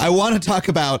 I want to talk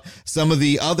about some of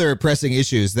the other pressing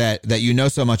issues that you know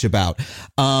so much about.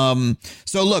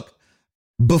 So look,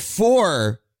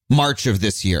 before March of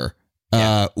this year,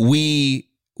 we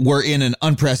were in an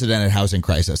unprecedented housing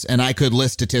crisis. And I could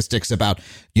list statistics about,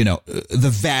 the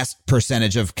vast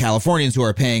percentage of Californians who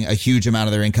are paying a huge amount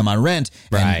of their income on rent.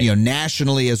 Right. And,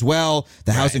 nationally as well,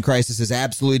 the housing crisis is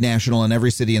absolutely national in every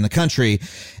city in the country.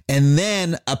 And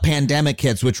then a pandemic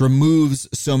hits, which removes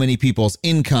so many people's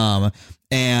income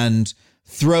and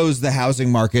throws the housing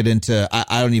market into,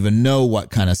 I don't even know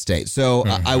what kind of state. So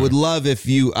I would love if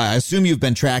I assume you've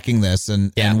been tracking this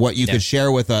and what you could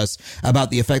share with us about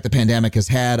the effect the pandemic has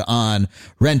had on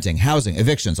renting, housing,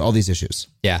 evictions, all these issues.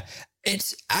 Yeah.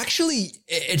 It's actually,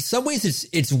 in some ways,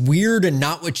 it's weird and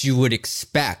not what you would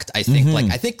expect. I think,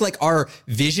 I think our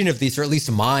vision of these, or at least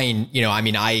mine,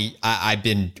 I've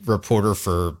been a reporter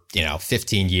for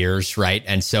 15 years, right?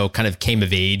 And so kind of came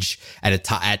of age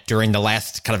during the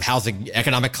last kind of housing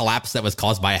economic collapse that was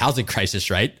caused by a housing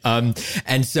crisis, right?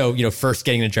 And so first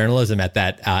getting into journalism at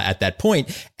that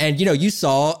point, and you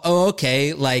saw,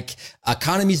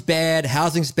 economy's bad,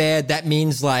 housing's bad. That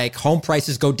means home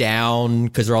prices go down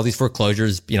because there are all these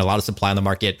foreclosures, a lot of supply on the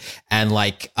market, and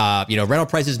rental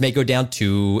prices may go down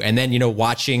too. And then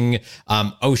watching,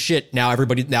 oh shit, now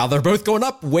they're both going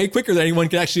up way quicker than anyone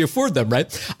can actually afford them,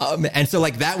 right? And so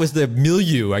that was the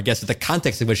milieu, I guess, the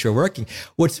context in which you're working.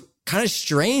 What's kind of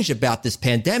strange about this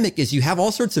pandemic is you have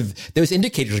all sorts of those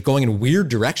indicators going in weird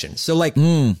directions. So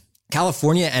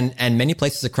California and many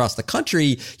places across the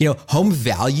country, home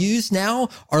values now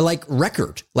are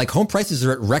record. Home prices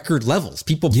are at record levels.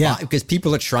 People buy because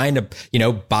people are trying to,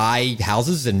 buy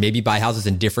houses and maybe buy houses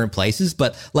in different places.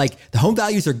 But the home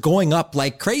values are going up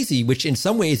like crazy, which in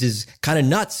some ways is kind of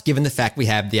nuts given the fact we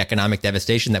have the economic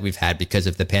devastation that we've had because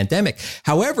of the pandemic.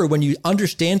 However, when you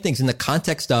understand things in the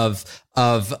context of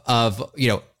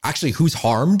actually who's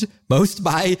harmed most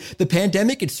by the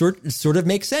pandemic, it sort of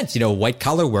makes sense. White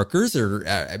collar workers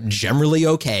are generally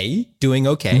doing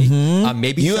okay.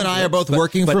 Maybe you and I are both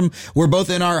we're both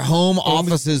in our home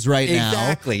offices right now.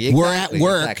 Exactly. We're at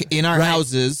work in our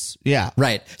houses. Yeah.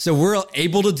 Right. So we're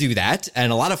able to do that.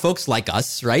 And a lot of folks like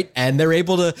us, right? And they're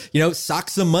able to, sock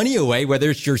some money away, whether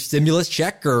it's your stimulus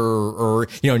check or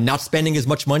not spending as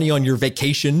much money on your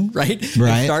vacation, right?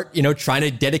 And start, trying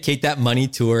to dedicate that money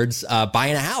towards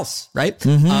buying a house, right?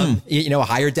 A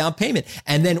higher down payment.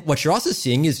 And then what you're also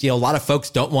seeing is, a lot of folks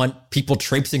don't want people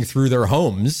traipsing through their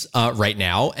homes right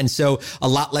now. And so a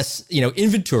lot less,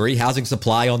 inventory, housing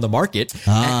supply on the market.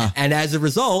 And as a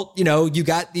result, you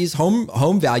got these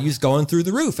home values going through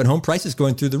the roof and home prices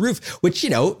going through the roof, which,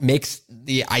 makes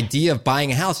the idea of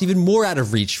buying a house even more out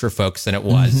of reach for folks than it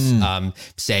was,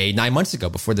 say 9 months ago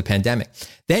before the pandemic.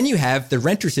 Then you have the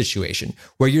renter situation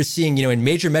where you're seeing, in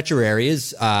major metro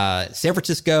areas, San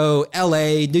Francisco,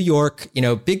 LA, New York,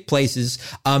 big places,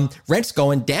 rents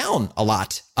going down a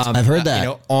lot. I've heard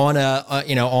that.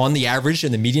 On the average,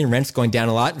 and the median rent's going down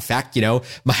a lot. In fact,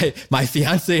 my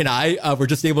fiance and I were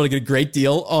just able to get a great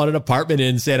deal on an apartment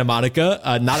in Santa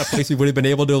Monica, not a place we would have been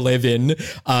able to live in,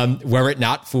 were it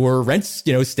not for rents,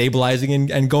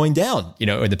 stabilizing and going down,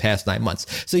 in the past 9 months.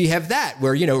 So you have that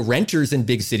where, renters in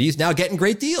big cities now getting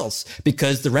great deals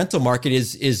because the rental market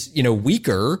is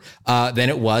weaker than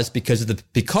it was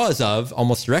because of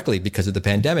almost directly because of the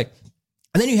pandemic.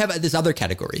 And then you have this other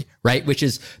category, right? Which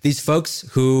is these folks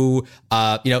who,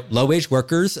 low wage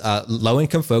workers, low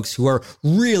income folks who are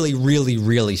really, really,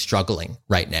 really struggling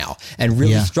right now and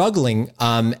really struggling,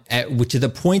 to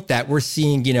the point that we're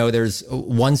seeing, there's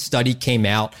one study came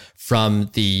out from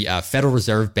the Federal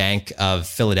Reserve Bank of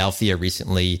Philadelphia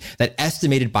recently that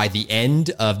estimated by the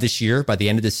end of this year, by the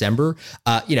end of December,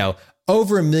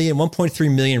 over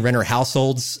 1.3 million renter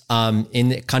households in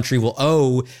the country will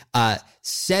owe over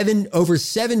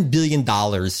 $7 billion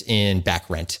in back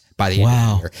rent by the end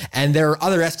of the year. And there are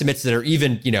other estimates that are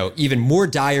even more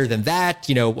dire than that.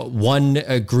 One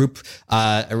group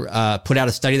put out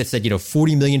a study that said,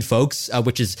 40 million folks,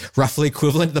 which is roughly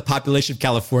equivalent to the population of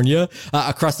California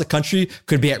across the country,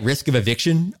 could be at risk of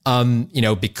eviction,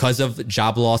 because of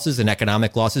job losses and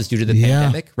economic losses due to the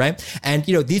pandemic, right? And,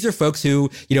 these are folks who,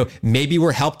 maybe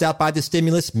were helped out by the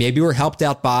stimulus, maybe were helped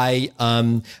out by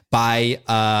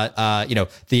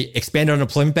the expanded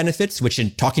unemployment benefits, which in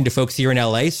talking to folks here in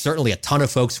LA, certainly a ton of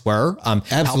folks were.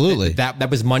 Absolutely. That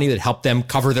was money that helped them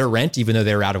cover their rent, even though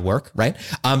they were out of work, right?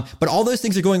 But all those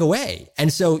things are going away.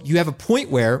 And so you have a point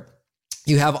where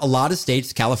you have a lot of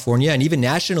states, California, and even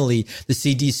nationally, the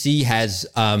CDC has,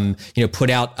 put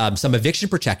out some eviction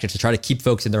protections to try to keep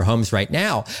folks in their homes right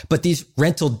now. But these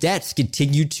rental debts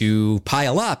continue to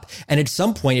pile up, and at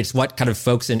some point, it's what kind of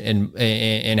folks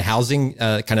in housing,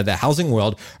 kind of the housing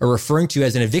world, are referring to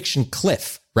as an eviction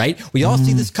cliff. Right? We all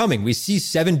see this coming. We see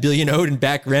 $7 billion owed in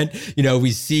back rent.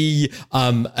 We see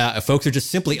folks are just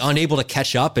simply unable to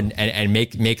catch up and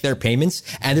make their payments.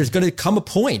 And there's going to come a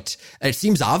point, it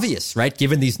seems obvious, right,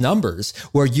 given these numbers,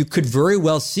 where you could very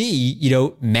well see,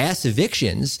 mass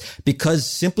evictions because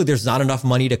simply there's not enough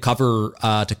money to cover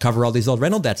all these old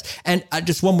rental debts. And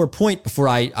just one more point before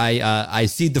I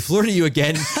cede the floor to you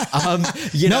again.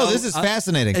 This is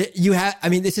fascinating.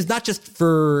 This is not just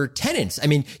for tenants.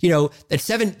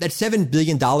 That $7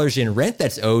 billion in rent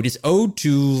that's owed is owed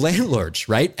to landlords,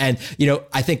 right? And,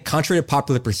 I think contrary to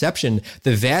popular perception,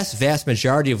 the vast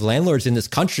majority of landlords in this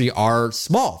country are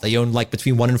small. They own like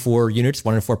between 1 and 4 units,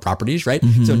 1 and 4 properties, right?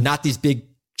 Mm-hmm. So not these big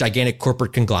gigantic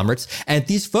corporate conglomerates. And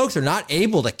these folks are not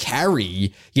able to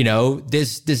carry,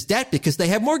 this debt because they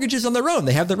have mortgages on their own.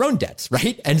 They have their own debts,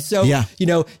 right? And so,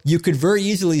 you could very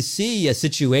easily see a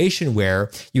situation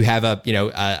where you have a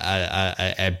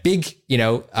big,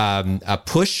 a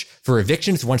push for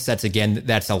evictions once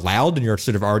that's allowed. And you're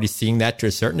sort of already seeing that to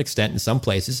a certain extent in some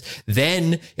places.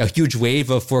 Then a huge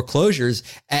wave of foreclosures.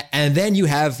 And then you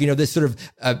have, this sort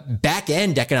of back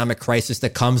end economic crisis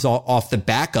that comes off the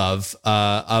back of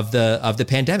the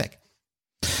pandemic.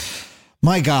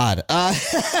 My God.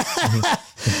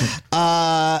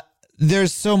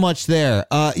 There's so much there.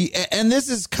 And this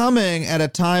is coming at a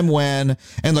time when,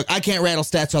 and look, I can't rattle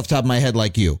stats off the top of my head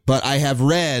like you, but I have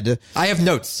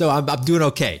notes, so I'm doing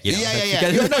okay. Yeah.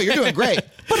 You're doing great.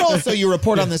 But also you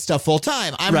report on this stuff full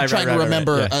time. I'm trying to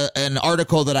remember an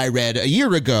article that I read a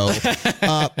year ago.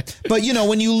 But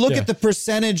when you look at the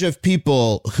percentage of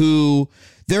people who,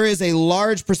 there is a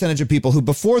large percentage of people who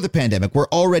before the pandemic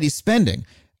were already spending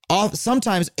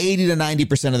sometimes 80 to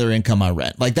 90% of their income on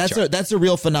rent. Like that's a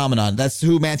real phenomenon. That's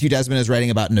who Matthew Desmond is writing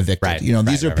about in Evicted. Right.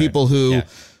 These are people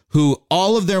who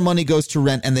all of their money goes to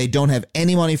rent and they don't have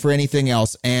any money for anything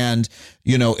else. And,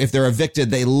 if they're evicted,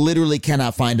 they literally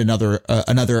cannot find another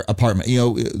apartment.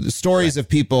 Stories of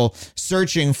people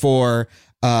searching for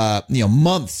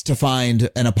months to find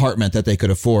an apartment that they could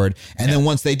afford. And then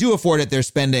once they do afford it, they're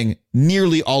spending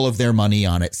nearly all of their money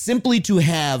on it simply to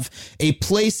have a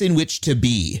place in which to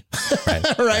be. Right.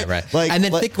 And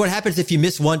then think what happens if you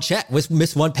miss one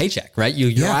paycheck, right?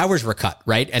 Your hours were cut,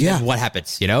 right? And then what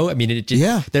happens?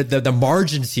 The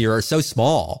margins here are so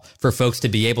small for folks to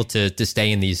be able to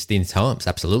stay in these homes.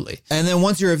 Absolutely. And then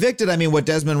once you're evicted, what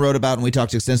Desmond wrote about and we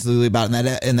talked extensively about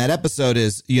in that episode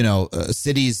is,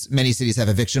 many cities have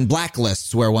eviction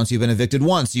blacklists where once you've been evicted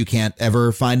once, you can't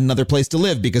ever find another place to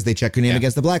live because they check your name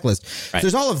against the blacklist. Right. So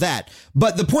there's all of that.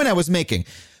 But the point I was making,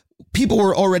 people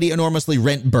were already enormously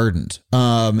rent burdened,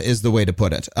 is the way to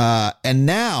put it. And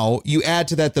now you add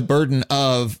to that the burden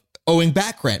of owing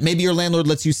back rent. Maybe your landlord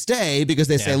lets you stay because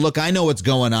they say, look, I know what's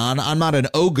going on. I'm not an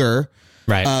ogre.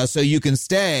 Right. So you can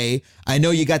stay. I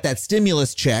know you got that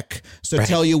stimulus check. So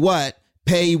tell you what,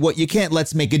 pay what you can't.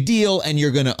 Let's make a deal and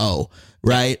you're going to owe.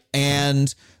 Right.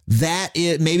 And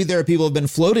maybe there are people who have been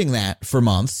floating that for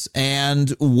months.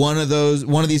 And one of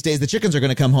these days, the chickens are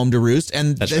going to come home to roost.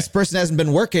 And this person hasn't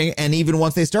been working. And even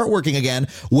once they start working again,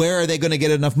 where are they going to get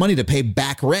enough money to pay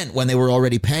back rent when they were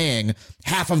already paying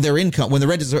half of their income, when the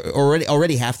rent is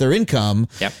already half their income?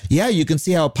 Yep. Yeah, you can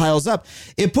see how it piles up.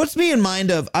 It puts me in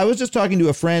mind of, I was just talking to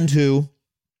a friend who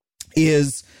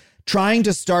is trying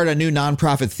to start a new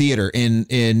nonprofit theater in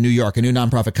New York, a new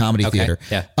nonprofit comedy theater.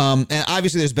 Yeah. And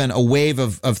obviously there's been a wave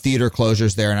of theater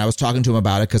closures there. And I was talking to him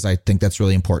about it because I think that's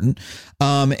really important.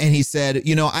 And he said,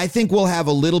 I think we'll have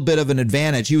a little bit of an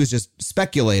advantage. He was just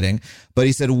speculating, but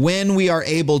he said, when we are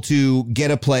able to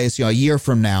get a place, a year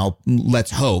from now,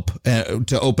 let's hope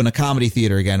to open a comedy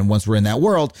theater again. And once we're in that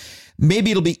world,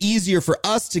 maybe it'll be easier for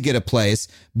us to get a place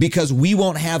because we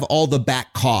won't have all the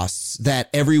back costs that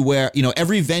everywhere,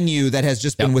 every venue that has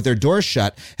just been with their doors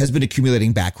shut has been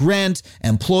accumulating back rent,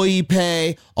 employee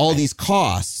pay, all these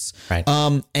costs. Right.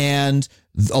 And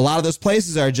a lot of those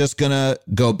places are just going to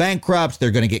go bankrupt.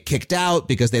 They're going to get kicked out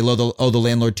because they owe the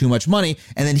landlord too much money.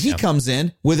 And then he comes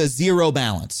in with a zero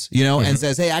balance, and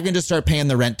says, hey, I can just start paying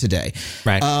the rent today.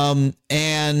 Right.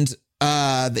 And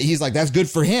he's like, that's good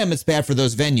for him. It's bad for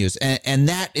those venues. And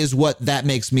that is what that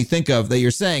makes me think of, that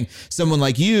you're saying someone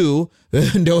like you,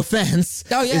 no offense,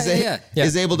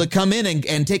 is able to come in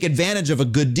and take advantage of a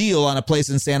good deal on a place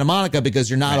in Santa Monica because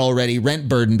you're not already rent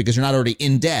burdened, because you're not already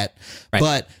in debt. Right.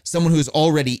 But someone who's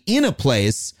already in a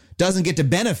place doesn't get to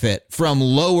benefit from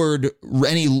lowered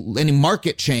any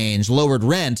market change, lowered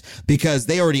rent, because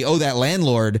they already owe that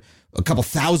landlord a couple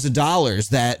 $1,000s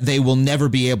that they will never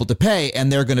be able to pay, and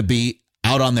they're going to be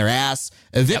out on their ass,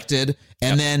 evicted,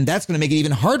 and then that's going to make it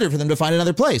even harder for them to find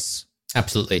another place.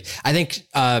 Absolutely. I think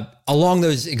along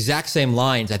those exact same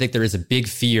lines, I think there is a big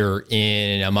fear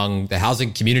among the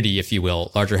housing community, if you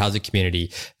will, larger housing community,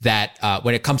 that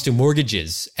when it comes to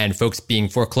mortgages and folks being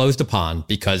foreclosed upon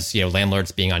because,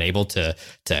 landlords being unable to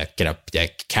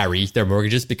carry their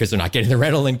mortgages because they're not getting the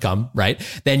rental income, right?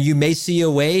 Then you may see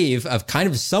a wave of kind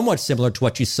of somewhat similar to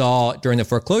what you saw during the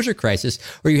foreclosure crisis,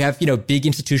 where you have, big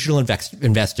institutional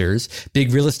investors,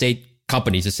 big real estate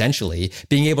companies essentially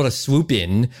being able to swoop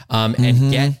in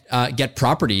and get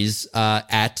properties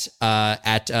at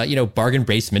bargain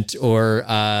basement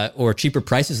or cheaper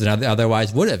prices than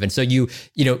otherwise would have. And so you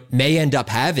may end up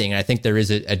having, and I think there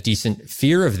is a decent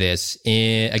fear of this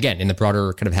in the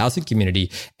broader kind of housing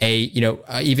community,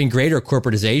 even greater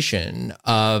corporatization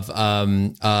of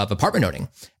apartment owning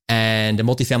and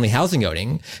multifamily housing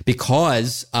owning,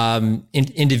 because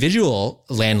individual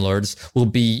landlords will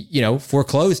be,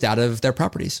 foreclosed out of their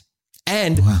properties.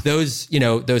 And those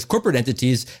corporate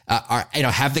entities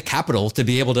have the capital to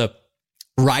be able to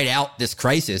ride out this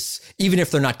crisis, even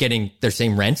if they're not getting their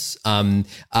same rents. Then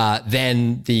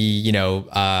the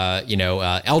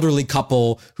elderly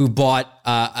couple who bought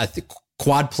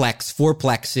quadplex,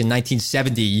 fourplex in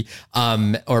 1970,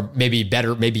 or maybe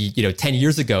better, 10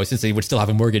 years ago, since they would still have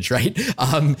a mortgage, right?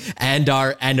 And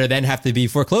are then have to be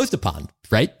foreclosed upon,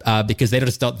 right? Because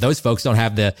those folks don't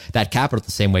have that capital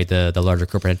the same way the larger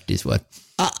corporate entities would.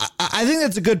 I think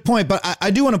that's a good point, but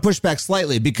I do want to push back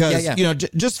slightly because,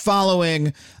 just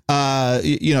following,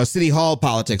 City Hall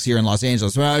politics here in Los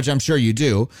Angeles, which I'm sure you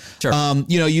do. Sure.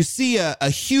 You see a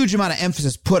huge amount of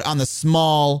emphasis put on the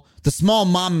small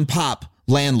mom and pop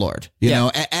landlord,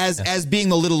 as being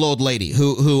the little old lady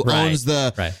who owns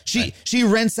she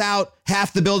rents out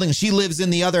half the building, she lives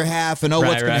in the other half, and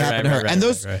what's going to happen to her. And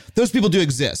those people do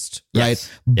exist, right? Yes.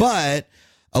 But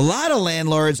a lot of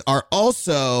landlords are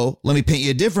also, let me paint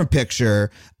you a different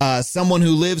picture, someone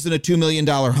who lives in a $2 million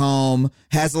home,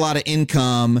 has a lot of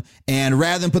income, and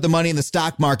rather than put the money in the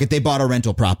stock market, they bought a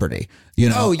rental property.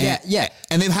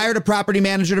 And they've hired a property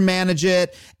manager to manage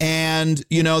it, and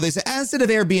they say, instead of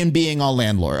Airbnb-ing,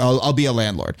 I'll be a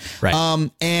landlord. Right.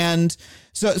 And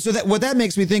so that what that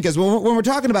makes me think is, when we're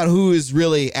talking about who is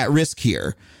really at risk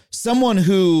here, someone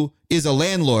who is a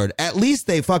landlord, at least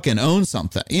they fucking own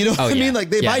something. You know what I mean? Like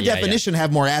they, by definition,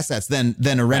 have more assets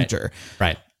than a renter.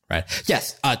 Right.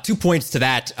 Yes. 2 points to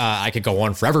that. I could go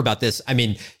on forever about this. I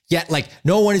mean,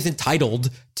 no one is entitled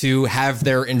to have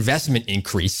their investment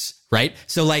increase. Right.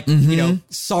 So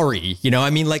sorry,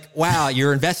 wow,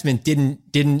 your investment didn't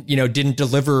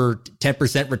deliver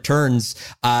 10% returns.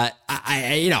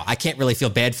 I can't really feel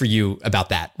bad for you about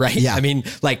that. Right. Yeah. I mean,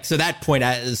 so that point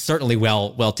is certainly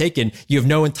well taken. You have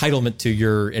no entitlement to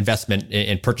your investment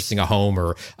in purchasing a home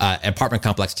or apartment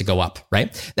complex to go up.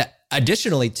 Right.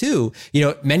 Additionally, too,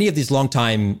 many of these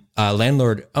longtime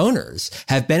landlord owners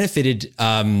have benefited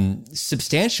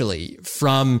substantially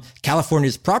from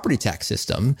California's property tax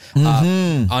system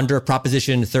under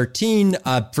Proposition 13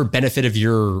 for benefit of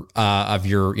your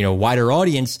wider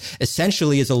audience.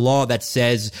 Essentially, is a law that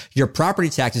says your property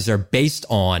taxes are based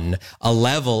on a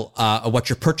level of what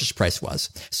your purchase price was.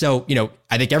 So,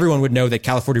 I think everyone would know that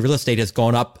California real estate has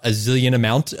gone up a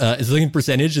zillion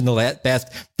percentage in the past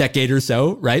decade or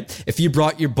so, right? If you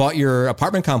bought your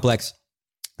apartment complex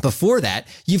Before that,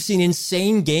 you've seen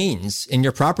insane gains in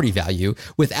your property value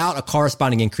without a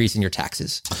corresponding increase in your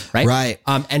taxes, right? Right.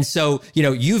 And so, you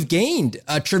know, you've gained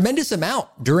a tremendous amount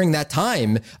during that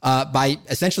time by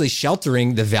essentially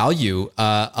sheltering the value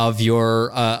of your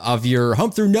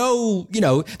home through no, you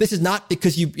know, this is not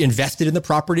because you invested in the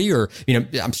property or, you know,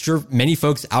 I'm sure many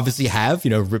folks obviously have, you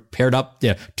know, repaired up, you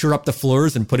know, tore up the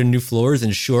floors and put in new floors.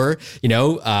 And sure, you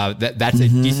know, that's a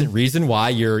decent reason why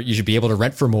you should be able to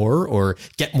rent for more or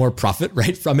get more profit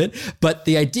right from it. But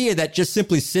the idea that just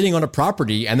simply sitting on a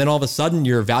property and then all of a sudden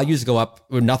your values go up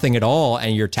with nothing at all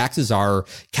and your taxes are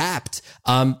capped,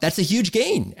 that's a huge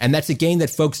gain. And that's a gain that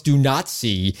folks do not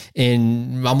see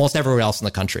in almost everywhere else in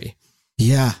the country.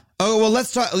 Yeah. Oh, well,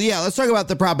 let's talk about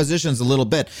the propositions a little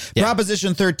bit. Yeah.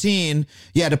 Proposition 13,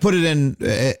 to put it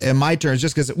in my terms,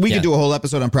 just because we could do a whole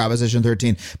episode on Proposition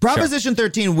 13. Proposition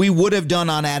 13, we would have done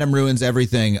on Adam Ruins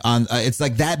Everything. On it's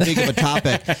like that big of a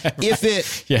topic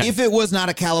if it was not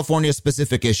a California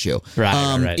specific issue.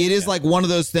 Right. It is like one of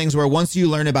those things where once you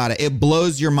learn about it, it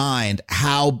blows your mind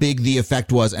how big the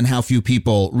effect was and how few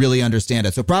people really understand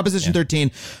it. So Proposition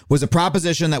 13 was a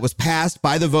proposition that was passed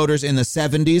by the voters in the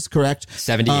 70s, correct?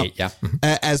 78.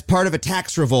 As part of a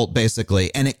tax revolt, basically.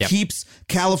 And it keeps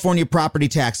California property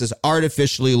taxes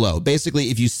artificially low. Basically,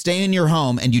 if you stay in your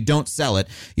home and you don't sell it,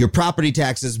 your property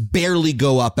taxes barely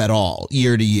go up at all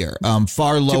year to year.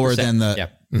 Far lower 2%.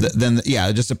 than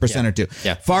just a percent or two.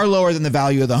 Yeah. Far lower than the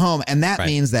value of the home. And that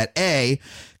means that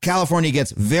California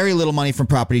gets very little money from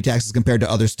property taxes compared to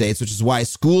other states, which is why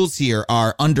schools here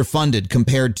are underfunded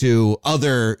compared to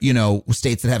other, you know,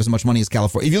 states that have as much money as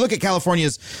California. If you look at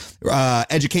California's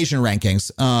education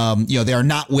rankings, you know, they are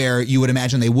not where you would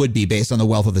imagine they would be based on the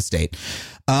wealth of the state.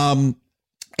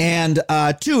 And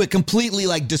two, it completely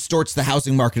like distorts the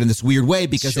housing market in this weird way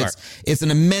because it's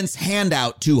an immense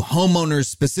handout to homeowners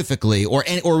specifically, or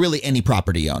really any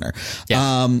property owner.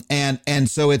 And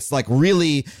so it's like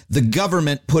really the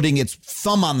government putting its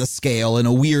thumb on the scale in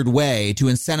a weird way to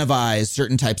incentivize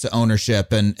certain types of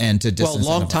ownership and to disincentivise.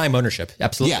 Well, long time ownership,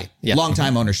 absolutely. Long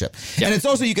time ownership, and it's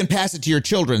also you can pass it to your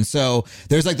children. So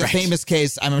there's like the famous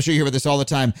case. I'm sure you hear about this all the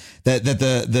time that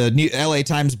the New LA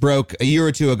Times broke a year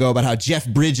or two ago about how Jeff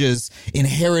Bridges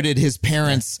inherited his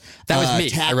parents' That was me.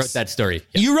 tax. I wrote that story.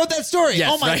 Yeah. You wrote that story?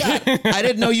 Yes, oh, my God. I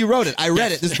didn't know you wrote it. I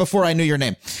read it. This is before I knew your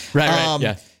name.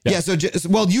 Right. So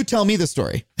you tell me the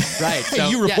story. Right. So,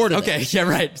 you reported it. Okay. Yeah,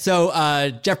 right. So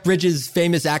Jeff Bridges,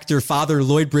 famous actor, father,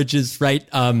 Lloyd Bridges, right?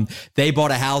 They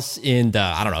bought a house in the,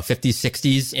 50s,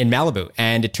 60s in Malibu.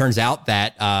 And it turns out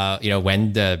that,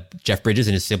 when Jeff Bridges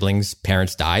and his siblings'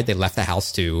 parents died, they left the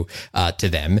house to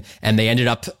them. And they ended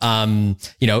up,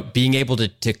 being able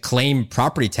to claim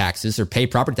property taxes or pay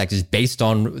property taxes based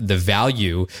on the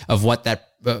value of what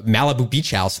that Malibu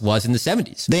beach house was in the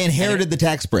 70s. They inherited the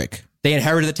tax break. They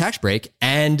inherited the tax break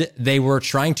and they were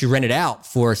trying to rent it out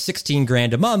for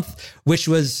 $16,000 a month, which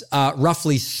was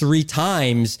roughly 3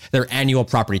 times their annual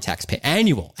property tax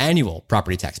annual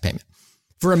property tax payment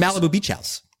for a Malibu beach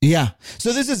house. Yeah.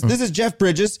 So this is Jeff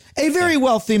Bridges, a very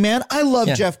wealthy man. I love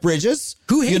Jeff Bridges.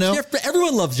 Who hates Jeff?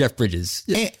 Everyone loves Jeff Bridges.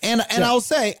 And I'll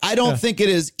say, I don't think it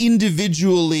is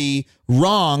individually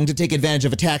wrong to take advantage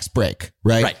of a tax break,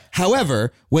 right?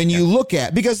 However, when you look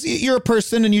at, because you're a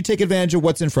person and you take advantage of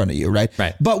what's in front of you, right?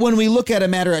 But when we look at a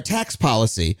matter of tax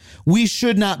policy, we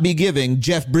should not be giving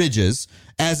Jeff Bridges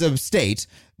as a state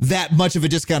that much of a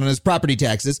discount on his property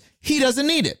taxes. He doesn't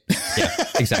need it. Yeah,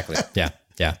 exactly. Yeah.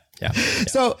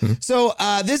 So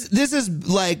this is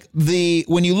like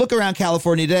when you look around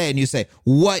California today and you say,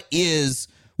 why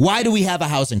do we have a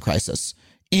housing crisis?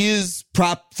 Is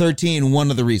Prop 13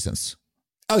 one of the reasons?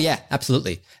 Oh yeah,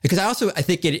 absolutely. Because I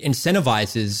think it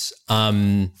incentivizes,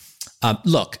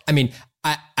 look, I mean,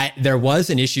 there was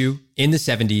an issue in the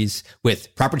 70s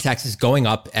with property taxes going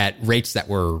up at rates that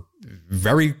were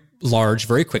very large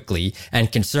very quickly,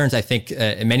 and concerns, I think,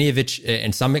 many of which,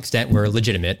 in some extent, were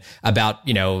legitimate about,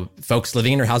 folks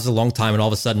living in their houses a long time and all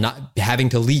of a sudden not having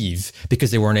to leave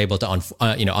because they weren't able to,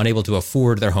 unable to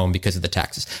afford their home because of the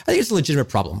taxes. I think it's a legitimate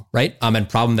problem, right? And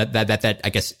problem that I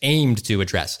guess aimed to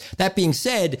address. That being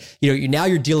said, now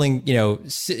you're dealing, more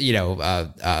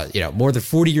than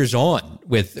 40 years on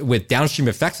with downstream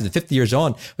effects of the 50 years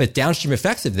on with downstream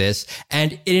effects of this,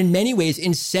 and it in many ways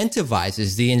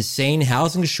incentivizes the insane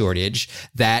housing shortage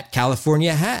that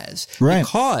California has, right?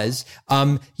 Because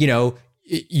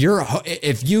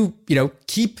if you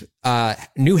keep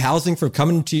new housing from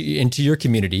coming into your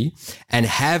community and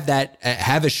have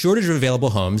a shortage of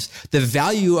available homes, the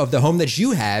value of the home that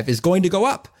you have is going to go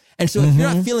up. And so if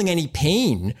you're not feeling any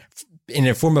pain in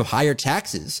a form of higher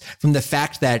taxes from the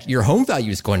fact that your home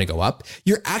value is going to go up,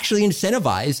 you're actually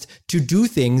incentivized to do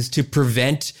things to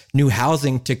prevent new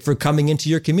housing for coming into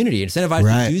your community,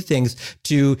 incentivized to do things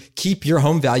to keep your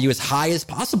home value as high as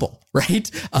possible, right?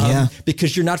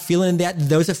 Because you're not feeling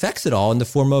those effects at all in the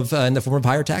form of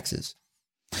higher taxes.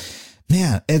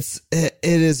 Man, it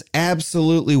is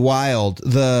absolutely wild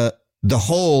the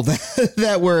hole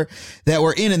that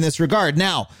we're in this regard.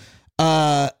 Now,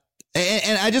 and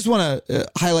I just want to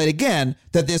highlight again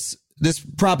that this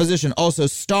proposition also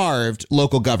starved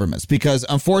local governments because,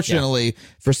 unfortunately,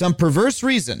 for some perverse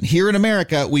reason, here in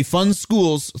America, we fund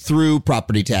schools through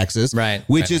property taxes,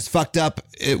 which is fucked up.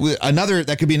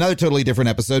 That could be another totally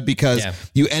different episode because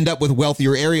you end up with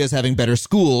wealthier areas having better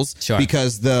schools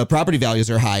because the property values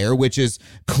are higher, which is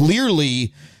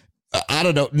clearly, I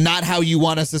don't know, not how you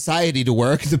want a society to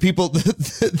work. The people,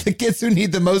 the kids who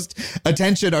need the most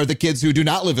attention are the kids who do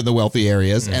not live in the wealthy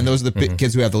areas. And those are the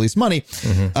kids who have the least money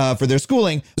for their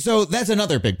schooling. So that's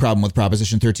another big problem with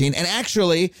Proposition 13. And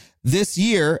actually, this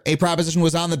year, a proposition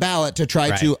was on the ballot to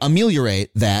try to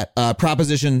ameliorate that.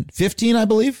 Proposition 15, I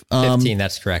believe. 15,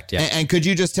 that's correct. Yeah. And could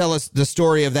you just tell us the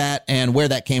story of that and where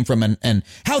that came from and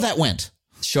how that went?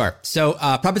 Sure. So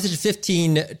Proposition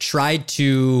 15 tried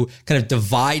to kind of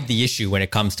divide the issue when it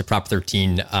comes to Prop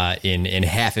 13 in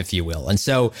half, if you will. And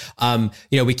so,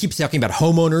 we keep talking about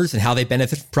homeowners and how they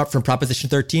benefit from Proposition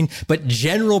 13, but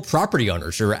general property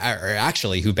owners are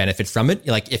actually who benefit from it.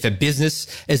 Like if a business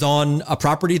is on a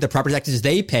property, the property taxes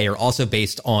they pay are also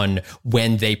based on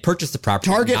when they purchase the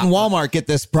property. Target and Walmart get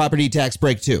this property tax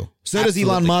break too. So does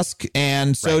Elon Musk,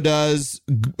 and so does,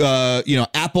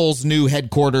 Apple's new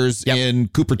headquarters in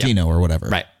Cupertino or whatever.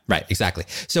 Right, exactly.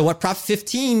 So what Prop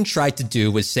 15 tried to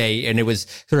do was say, and it was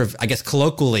sort of, I guess,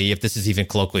 colloquially, if this is even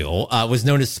colloquial, was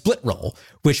known as split roll,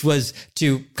 which was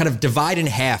to kind of divide in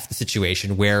half the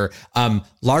situation where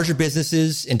larger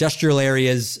businesses, industrial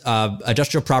areas,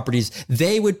 industrial properties,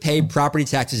 they would pay property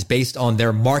taxes based on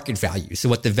their market value. So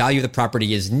what the value of the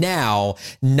property is now,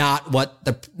 not what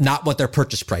their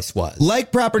purchase price was.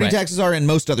 Like property taxes are in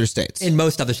most other states. In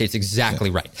most other states, exactly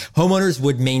right. Homeowners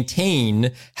would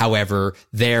maintain, however,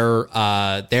 their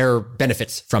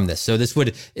benefits from this. So this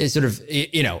would sort of,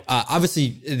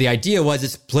 obviously the idea was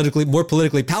it's more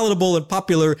politically palatable and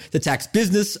popular to tax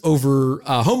business over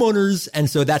homeowners. And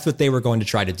so that's what they were going to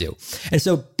try to do. And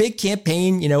so big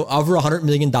campaign, over $100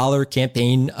 million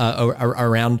campaign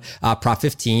around Prop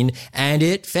 15, and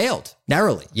it failed.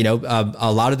 Narrowly,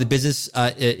 a lot of the business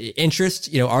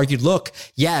interest, argued, look,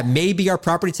 maybe our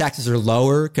property taxes are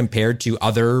lower compared to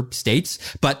other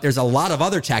states, but there's a lot of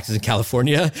other taxes in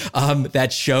California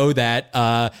that show that,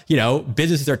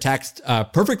 businesses are taxed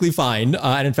perfectly fine,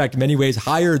 and in fact, in many ways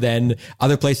higher than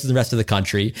other places in the rest of the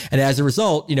country. And as a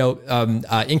result,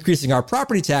 increasing our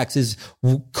property taxes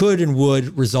could and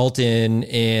would result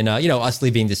in us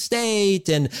leaving the state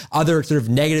and other sort of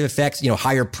negative effects,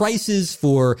 higher prices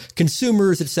for consumers,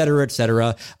 et cetera, et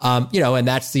cetera. And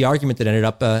that's the argument that ended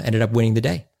up winning the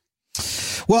day.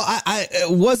 Well, I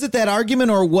was it that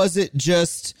argument, or was it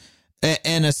just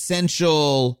an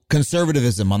essential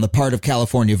conservatism on the part of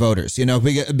California voters?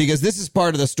 Because this is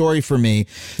part of the story for me.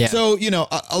 Yeah. So,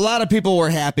 a lot of people were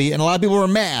happy and a lot of people were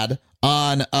mad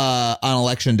on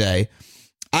Election Day.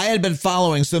 I had been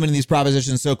following so many of these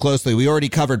propositions so closely. We already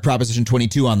covered Proposition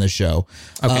 22 on this show.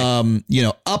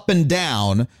 Okay. Up and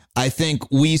down, I think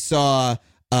we saw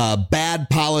bad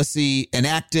policy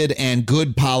enacted and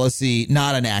good policy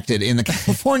not enacted in the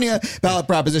California ballot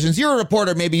propositions. You're a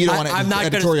reporter. Maybe you don't want to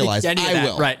editorialize. I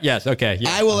will. Right. Yes. Okay. Yeah.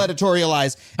 I will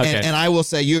editorialize. Okay. And I will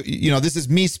say, this is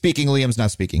me speaking. Liam's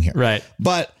not speaking here. Right.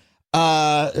 But,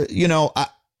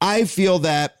 I feel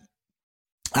that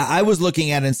I was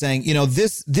looking at it and saying,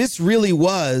 this really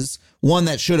was one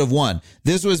that should have won.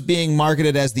 This was being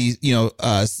marketed as the,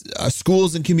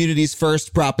 schools and communities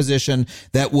first proposition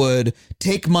that would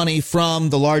take money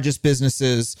from the largest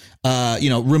businesses,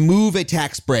 remove a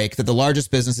tax break that the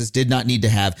largest businesses did not need to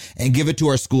have and give it to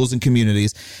our schools and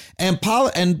communities. And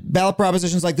ballot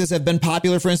propositions like this have been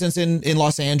popular, for instance, in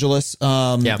Los Angeles,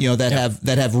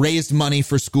 that have raised money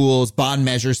for schools, bond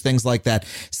measures, things like that.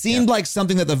 Seemed like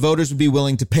something that the voters would be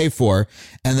willing to pay for.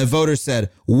 And the voters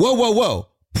said, whoa.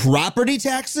 Property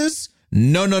taxes?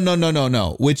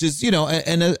 No. Which is,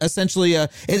 and essentially,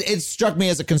 it struck me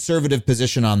as a conservative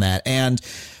position on that. And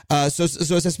so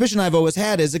a suspicion I've always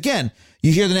had is, again,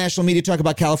 you hear the national media talk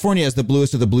about California as the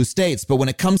bluest of the blue states. But when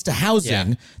it comes to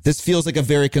housing, this feels like a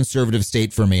very conservative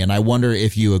state for me. And I wonder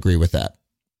if you agree with that.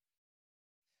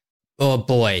 Oh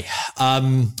boy.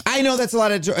 I know that's a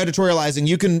lot of editorializing.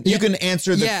 You can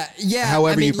answer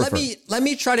however you prefer. Let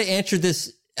me try to answer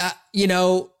this.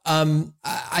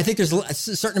 I think there's a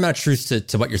certain amount of truth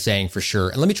to what you're saying for sure.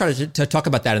 And let me try to talk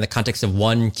about that in the context of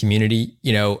one community,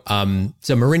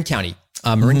 so Marin County.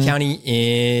 Marin County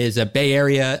is a Bay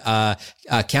Area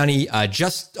county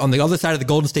just on the other side of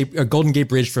the Golden Gate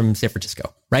Bridge from San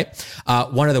Francisco, right?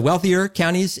 One of the wealthier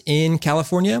counties in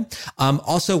California.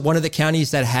 Also one of the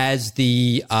counties that has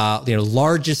the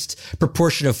largest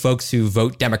proportion of folks who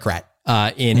vote Democrat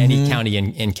in any county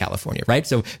in California, right?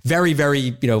 So very, very,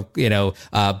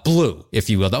 blue, if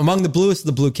you will, among the bluest of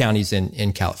the blue counties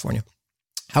in California.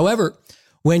 However,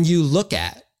 when you look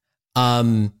at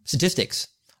statistics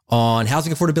on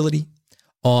housing affordability,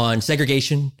 on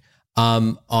segregation,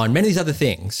 on many of these other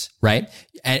things, right?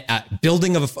 And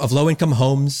building of low-income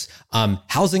homes,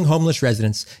 housing homeless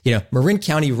residents. Marin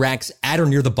County ranks at or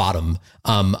near the bottom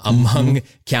among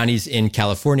counties in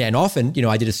California. And often,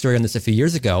 I did a story on this a few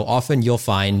years ago. Often you'll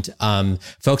find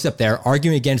folks up there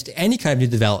arguing against any kind of new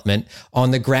development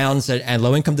on the grounds and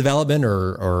low-income development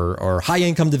or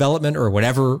high-income development or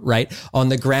whatever, right? On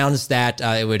the grounds that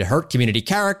it would hurt community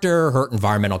character, hurt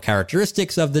environmental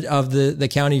characteristics of the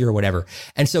county or whatever.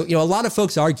 And so, a lot of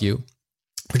folks argue,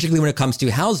 particularly when it comes to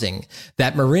housing,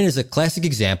 that Marin is a classic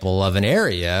example of an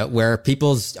area where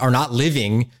people are not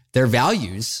living their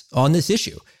values on this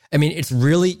issue. I mean, it's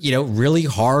really, really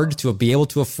hard to be able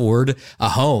to afford a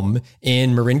home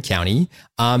in Marin County.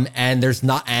 And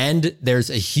there's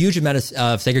a huge amount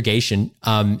of segregation,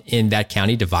 in that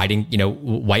county, dividing,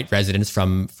 white residents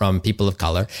from people of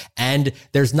color. And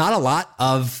there's not a lot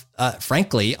of,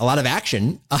 frankly, a lot of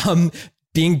action,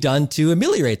 being done to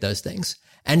ameliorate those things.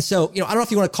 And so, I don't know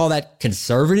if you want to call that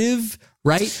conservative,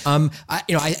 right?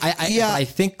 I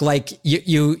think like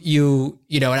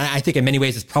and I think in many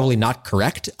ways it's probably not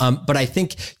correct. But I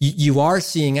think you are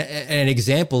seeing an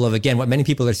example of, again, what many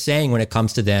people are saying when it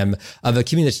comes to them, of a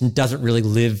community that doesn't really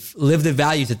live the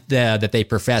values that they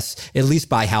profess, at least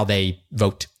by how they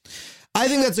vote. I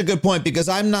think that's a good point, because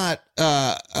I'm not,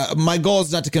 my goal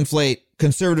is not to conflate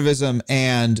conservatism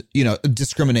and,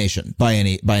 discrimination by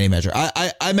any measure.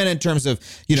 I meant in terms of,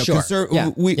 Sure.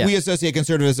 We associate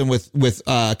conservatism with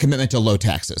commitment to low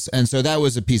taxes. And so that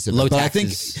was a piece of low it. But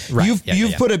taxes. I think Right.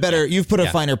 you've put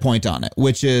a finer point on it,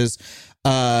 which is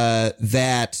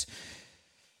that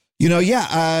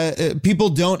people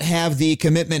don't have the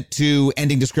commitment to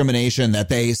ending discrimination that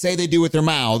they say they do with their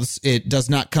mouths. It does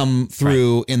not come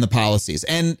through in the policies.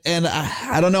 And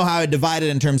I don't know how I divide it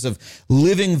in terms of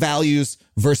living values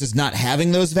versus not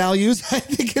having those values. I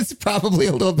think it's probably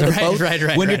a little bit of both.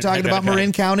 When you're talking about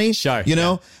Marin County, sure,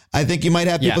 I think you might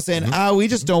have people saying, we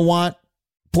just don't want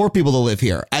poor people to live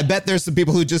here. I bet there's some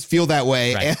people who just feel that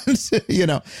way. Right.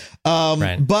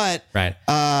 And,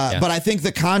 but I think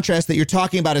the contrast that you're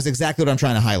talking about is exactly what I'm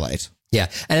trying to highlight. Yeah.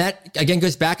 And that, again,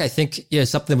 goes back, I think,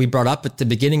 something we brought up at the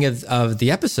beginning of the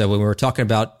episode when we were talking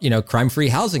about, crime-free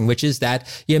housing, which is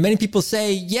that, many people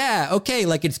say, okay,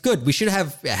 like it's good. We should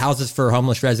have houses for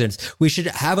homeless residents. We should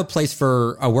have a place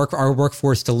for our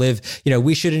workforce to live.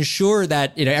 We should ensure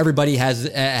that, everybody has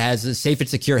a safe and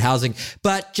secure housing,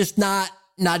 but just not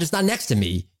next to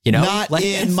me, Not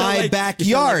in my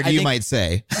backyard, you might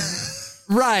say.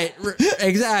 Right.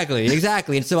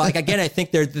 Exactly. And so, again, I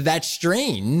think that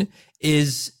strain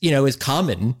is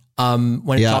common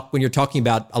when you're talking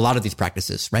about a lot of these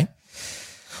practices, right?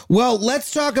 Well,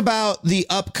 let's talk about the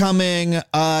upcoming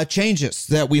changes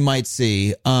that we might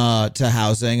see to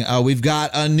housing. We've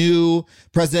got a new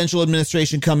presidential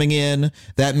administration coming in.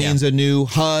 That means a new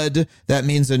HUD. That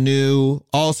means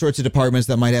all sorts of departments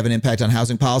that might have an impact on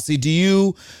housing policy. Do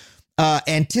you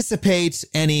anticipate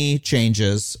any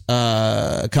changes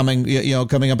coming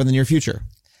up in the near future?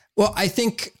 Well, I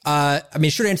think,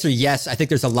 short answer, yes. I think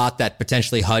there's a lot that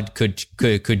potentially HUD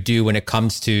could do when it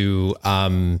comes to,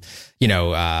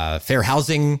 fair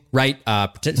housing, right?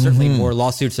 Certainly more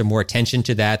lawsuits or more attention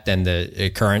to that than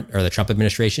the current or the Trump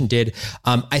administration did.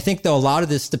 I think, though, a lot of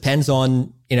this depends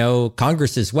on,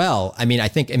 Congress as well. I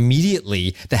think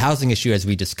immediately the housing issue, as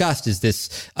we discussed, is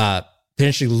this,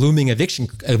 potentially looming eviction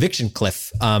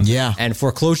cliff, and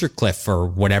foreclosure cliff, or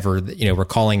whatever, we're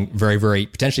calling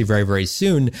potentially very, very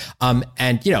soon.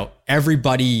 And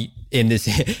everybody in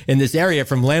this area,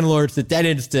 from landlords to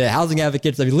tenants to housing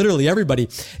advocates, literally everybody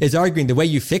is arguing the way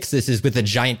you fix this is with a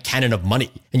giant cannon of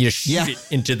money, and you just shoot it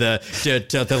into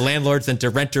to the landlords and to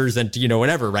renters and to,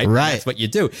 whatever, right? That's what you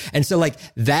do. And so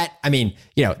that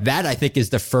I think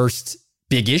is the first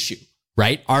big issue.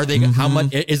 right? Are they, how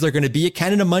much, is there going to be a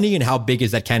cannon of money, and how big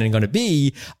is that cannon going to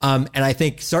be? And I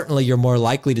think certainly you're more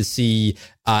likely to see,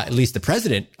 at least the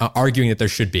president arguing that there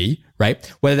should be, right?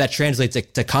 Whether that translates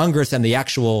to Congress and the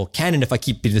actual cannon, if I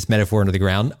keep this metaphor into the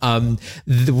ground,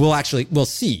 we'll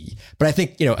see. But I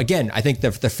think, again, I think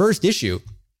the first issue,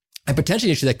 a potential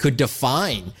issue that could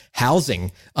define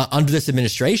housing under this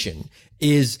administration,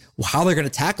 is how they're going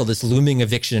to tackle this looming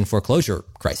eviction and foreclosure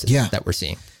crisis that we're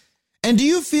seeing. And do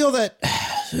you feel that,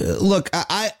 look,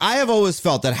 I have always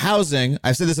felt that housing,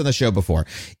 I've said this on the show before,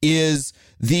 is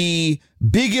the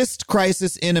biggest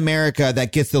crisis in America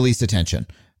that gets the least attention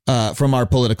from our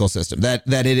political system. That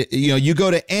it, you go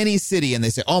to any city and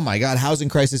they say, oh my God, housing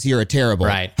crisis here are terrible.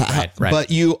 Right. But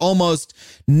you almost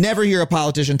never hear a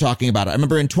politician talking about it. I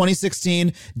remember in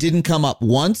 2016, didn't come up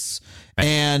once. Right.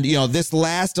 And, this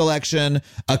last election,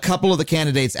 a couple of the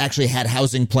candidates actually had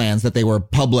housing plans that they were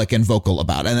public and vocal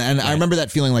about. And right. I remember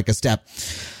that feeling like a step.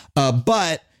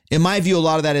 But in my view, a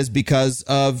lot of that is because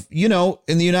of, in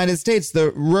the United States,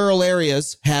 the rural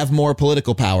areas have more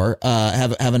political power,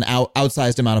 have an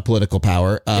outsized amount of political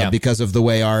power because of the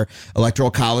way our electoral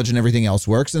college and everything else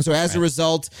works. And so as a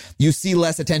result, you see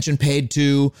less attention paid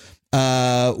to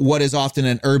what is often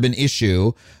an urban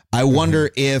issue. I wonder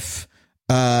if,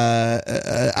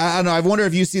 I don't know, I wonder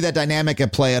if you see that dynamic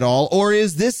at play at all, or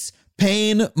is this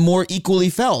pain more equally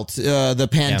felt, the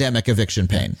pandemic eviction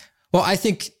pain? Well, I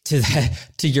think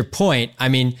to your point, I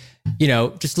mean,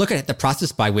 just look at the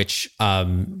process by which,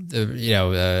 incoming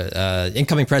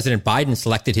President Biden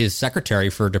selected his secretary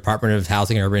for Department of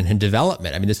Housing and Urban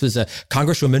Development. I mean, this was a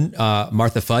Congresswoman,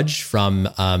 Martha Fudge from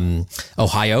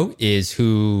Ohio, is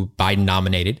who Biden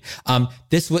nominated.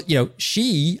 This was,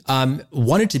 she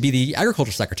wanted to be the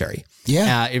agriculture secretary.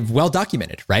 Yeah, well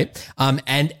documented, right?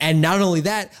 And not only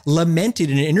that,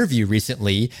 lamented in an interview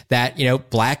recently that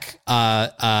Black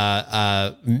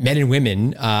men and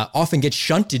women often get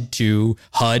shunted to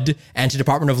HUD and to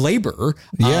Department of Labor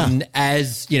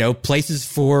as places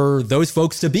for those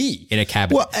folks to be in a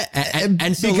cabinet. Well,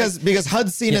 and so because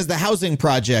HUD's seen as the housing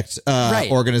project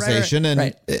organization,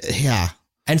 and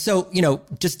And so,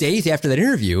 just days after that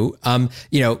interview,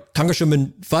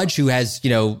 Congresswoman Fudge, who has,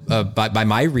 by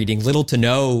my reading, little to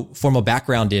no formal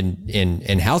background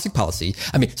in housing policy.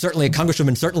 I mean, certainly a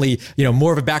congresswoman,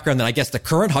 more of a background than I guess the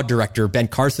current HUD director, Ben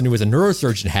Carson, who was a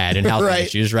neurosurgeon, had in housing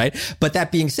issues, right? But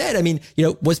that being said, I mean,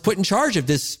 was put in charge of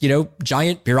this,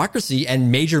 giant bureaucracy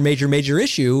and major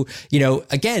issue,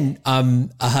 again,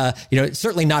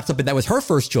 certainly not something that was her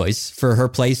first choice for her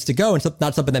place to go, and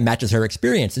not something that matches her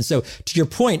experience. And so to your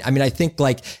point, I mean, I think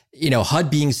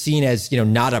HUD being seen as,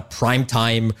 not a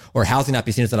primetime, or housing not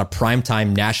being seen as not a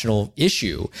primetime national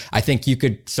issue, I think you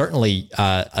could certainly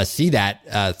see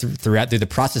that through the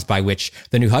process by which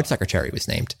the new HUD secretary was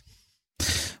named.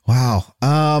 Wow.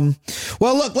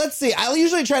 Well, look, let's see. I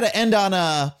usually try to end on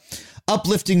a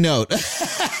uplifting note.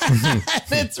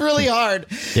 It's really hard.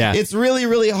 Yeah. It's really,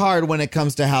 really hard when it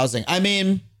comes to housing. I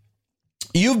mean,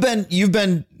 you've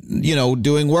been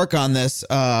doing work on this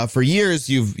for years.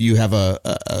 You have a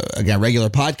regular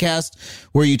podcast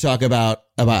where you talk about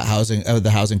housing,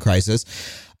 the housing crisis.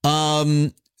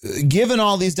 Given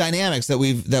all these dynamics that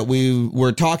we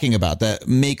were talking about that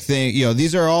make things,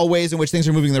 these are all ways in which things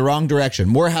are moving in the wrong direction.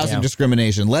 More housing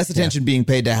discrimination, less attention being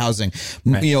paid to housing.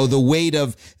 Right. The weight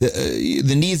of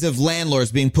the needs of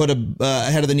landlords being put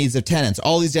ahead of the needs of tenants.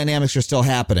 All these dynamics are still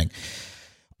happening.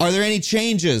 Are there any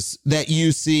changes that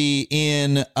you see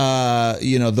in,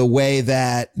 the way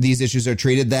that these issues are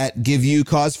treated that give you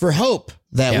cause for hope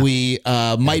that we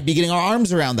might be getting our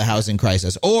arms around the housing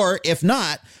crisis? Or if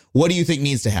not, what do you think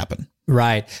needs to happen?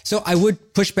 Right. So I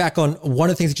would push back on one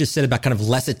of the things that you said about kind of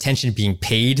less attention being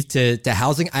paid to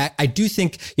housing. I do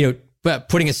think, but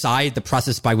putting aside the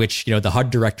process by which, the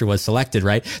HUD director was selected,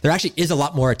 right? There actually is a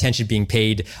lot more attention being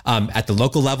paid at the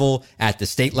local level, at the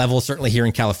state level, certainly here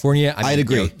in California. I'd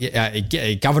agree.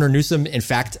 Governor Newsom, in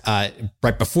fact,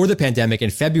 right before the pandemic in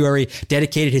February,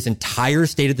 dedicated his entire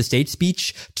State of the State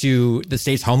speech to the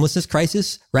state's homelessness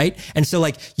crisis, right? And so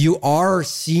you are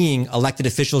seeing elected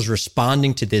officials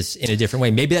responding to this in a different way.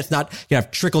 Maybe that's not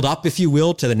trickled up, if you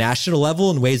will, to the national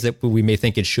level in ways that we may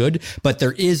think it should, but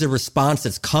there is a response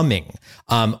that's coming.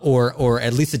 Or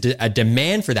at least a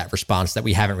demand for that response that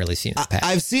we haven't really seen in the past.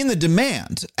 I've seen the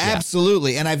demand,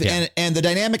 absolutely, and and the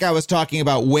dynamic I was talking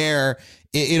about, where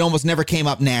it almost never came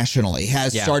up nationally,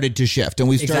 has started to shift. And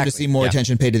we've started to see more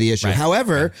attention paid to the issue. Right.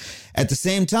 However, at the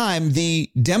same time, the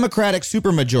Democratic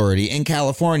supermajority in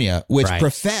California, which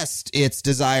professed its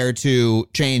desire to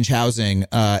change housing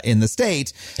in the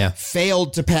state,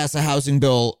 failed to pass a housing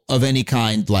bill of any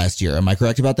kind last year. Am I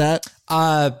correct about that?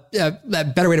 A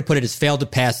better way to put it is failed to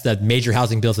pass the major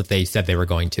housing bills that they said they were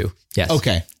going to. Yes.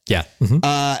 Okay. Yeah.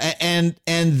 And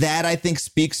that I think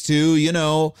speaks to, you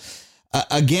know,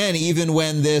 again, even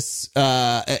when this,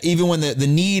 even when the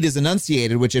need is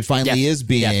enunciated, which it finally is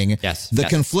being, the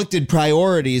conflicted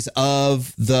priorities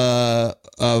of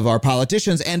our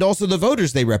politicians and also the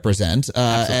voters they represent,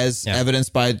 as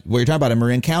evidenced by what you're talking about in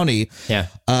Marin County.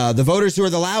 The voters who are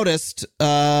the loudest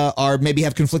are maybe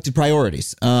have conflicted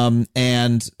priorities. So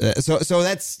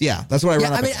that's what I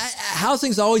run up. I mean,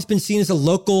 housing's always been seen as a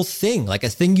local thing, like a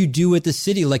thing you do at the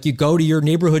city, like you go to your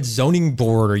neighborhood zoning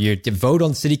board or you vote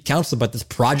on city council about this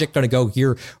project going to go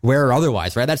here, where, or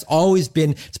otherwise, right? That's always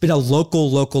been, it's been a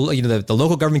local, you know, the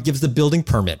local government gives the building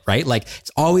permit, right? Like it's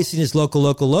always seen as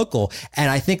local. And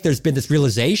I think there's been this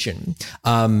realization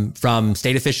from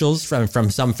state officials, from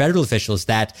some federal officials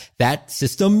that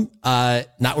system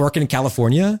not working in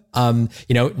California,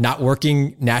 you know, not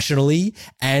working nationally.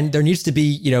 And there needs to be,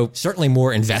 you know, certainly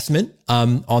more investment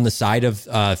on the side of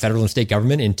federal and state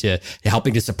government into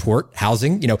helping to support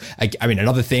housing. You know, I mean,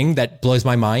 another thing that blows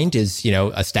my mind is, you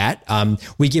know, a stat.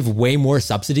 We give way more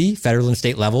subsidy, federal and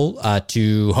state level,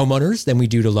 to homeowners than we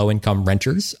do to low-income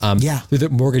renters. Through the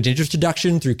mortgage interest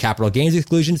deduction, through capital gains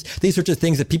exclusions, these sorts of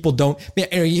things that people don't, you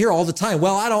know, you hear all the time.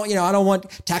 Well, I don't want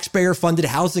taxpayer-funded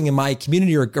housing in my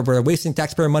community, or we're wasting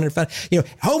taxpayer money. You know,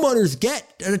 homeowners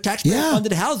get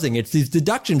taxpayer-funded housing. It's these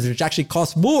deductions which actually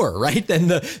cost more, right, than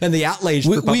the outlay.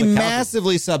 We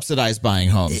massively subsidize buying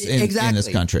homes in this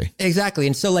country. Exactly.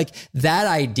 And so like that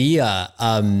idea,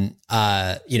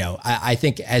 you know, I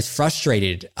think has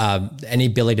frustrated any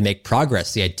ability to make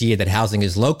progress, the idea that housing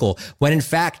is local, when in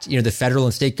fact, you know, the federal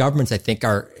and state governments, I think,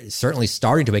 are certainly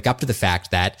starting to wake up to the fact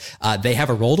that they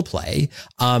have a role to play.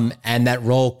 And that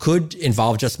role could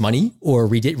involve just money, or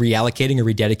reallocating or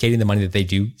rededicating the money that they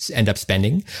do end up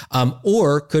spending,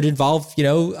 or could involve, you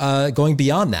know, going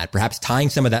beyond that, perhaps tying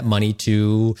some of that money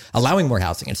to allowing more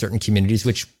housing in certain communities,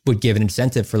 which would give an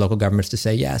incentive for local governments to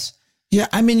say yes. Yeah,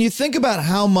 I mean, you think about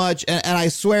how much, and I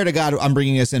swear to God, I'm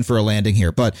bringing us in for a landing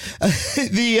here, but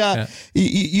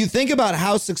you think about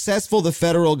how successful the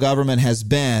federal government has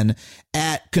been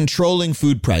at controlling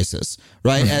food prices,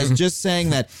 right? As just saying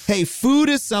that, hey, food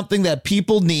is something that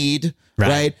people need,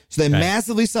 right? So they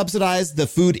massively subsidize the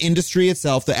food industry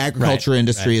itself. The agriculture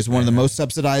industry is one of the most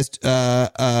subsidized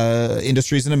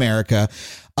industries in America.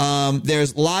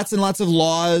 There's lots and lots of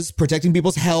laws protecting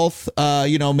people's health,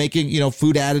 you know, making, you know,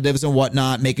 food additives and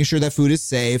whatnot, making sure that food is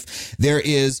safe.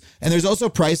 There's also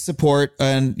price support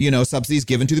and, you know, subsidies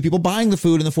given to the people buying the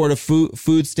food in the form of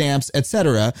food stamps,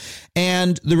 etc.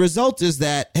 And the result is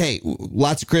that, hey,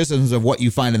 lots of criticisms of what you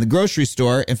find in the grocery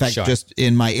store. In fact, just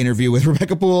in my interview with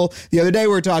Rebecca Poole the other day,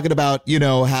 we were talking about, you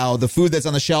know, how the food that's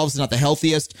on the shelves is not the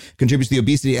healthiest, contributes to the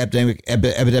obesity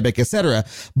epidemic, etc.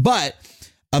 But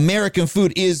American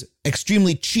food is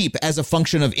extremely cheap as a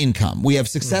function of income. We have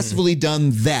successfully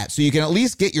done that. So you can at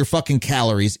least get your fucking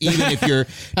calories, even if you're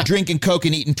drinking Coke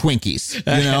and eating Twinkies,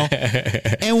 you know?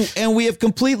 And we have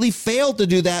completely failed to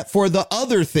do that for the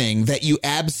other thing that you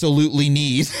absolutely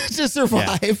need to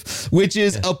survive, which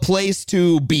is a place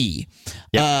to be.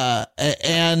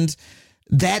 And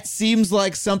that seems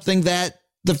like something that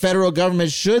the federal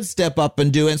government should step up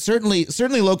and do, and certainly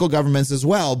local governments as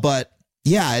well. But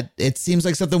yeah, it seems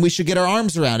like something we should get our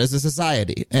arms around as a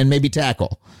society and maybe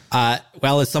tackle.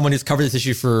 Well, as someone who's covered this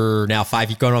issue for now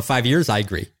going on 5 years, I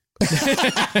agree.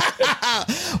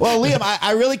 Well, Liam,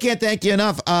 I really can't thank you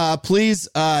enough. Please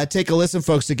take a listen,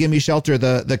 folks, to Give Me Shelter,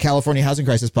 the California Housing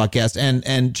Crisis podcast,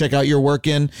 and check out your work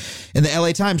in the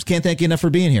LA Times. Can't thank you enough for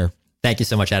being here. Thank you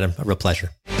so much, Adam. A real pleasure.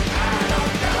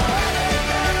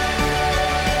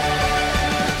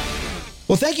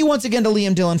 Well, thank you once again to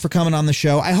Liam Dillon for coming on the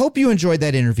show. I hope you enjoyed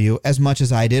that interview as much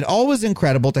as I did. Always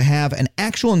incredible to have an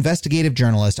actual investigative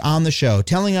journalist on the show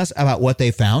telling us about what they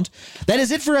found. That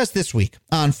is it for us this week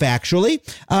on Factually.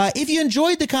 If you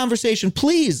enjoyed the conversation,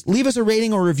 please leave us a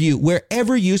rating or review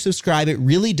wherever you subscribe. It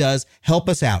really does help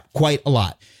us out quite a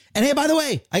lot. And hey, by the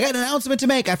way, I got an announcement to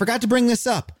make. I forgot to bring this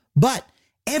up, but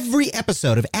every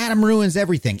episode of Adam Ruins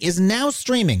Everything is now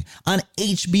streaming on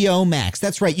HBO Max.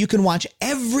 That's right. You can watch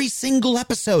every single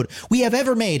episode we have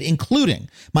ever made, including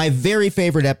my very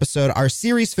favorite episode, our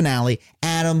series finale,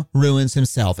 Adam Adam Ruins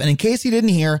himself. And in case you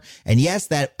didn't hear, and yes,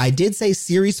 that I did say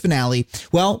series finale,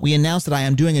 well, we announced that I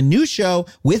am doing a new show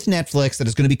with Netflix that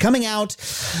is going to be coming out.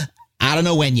 I don't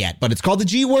know when yet, but it's called The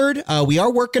G Word. We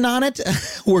are working on it.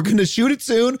 We're going to shoot it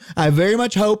soon. I very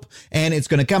much hope, and it's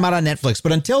going to come out on Netflix.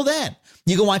 But until then,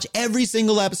 you can watch every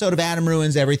single episode of Adam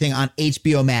Ruins Everything on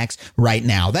HBO Max right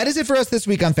now. That is it for us this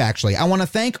week on Factually. I want to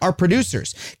thank our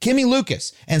producers, Kimmy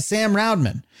Lucas and Sam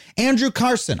Roudman, Andrew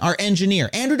Carson, our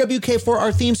engineer, Andrew WK for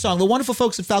our theme song, the wonderful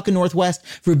folks at Falcon Northwest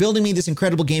for building me this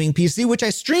incredible gaming PC, which I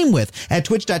stream with at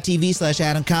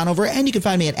twitch.tv/Adam Conover. And you can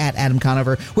find me at Adam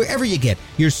Conover, wherever you get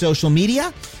your social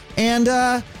media. And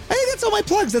I think that's all my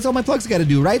plugs. That's all my plugs got to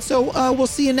do, right? So we'll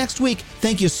see you next week.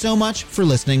 Thank you so much for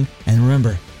listening. And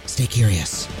remember, stay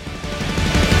curious.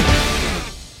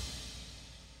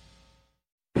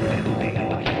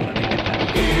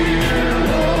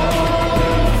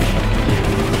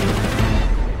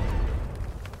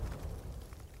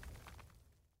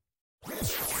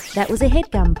 That was a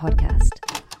HeadGum podcast.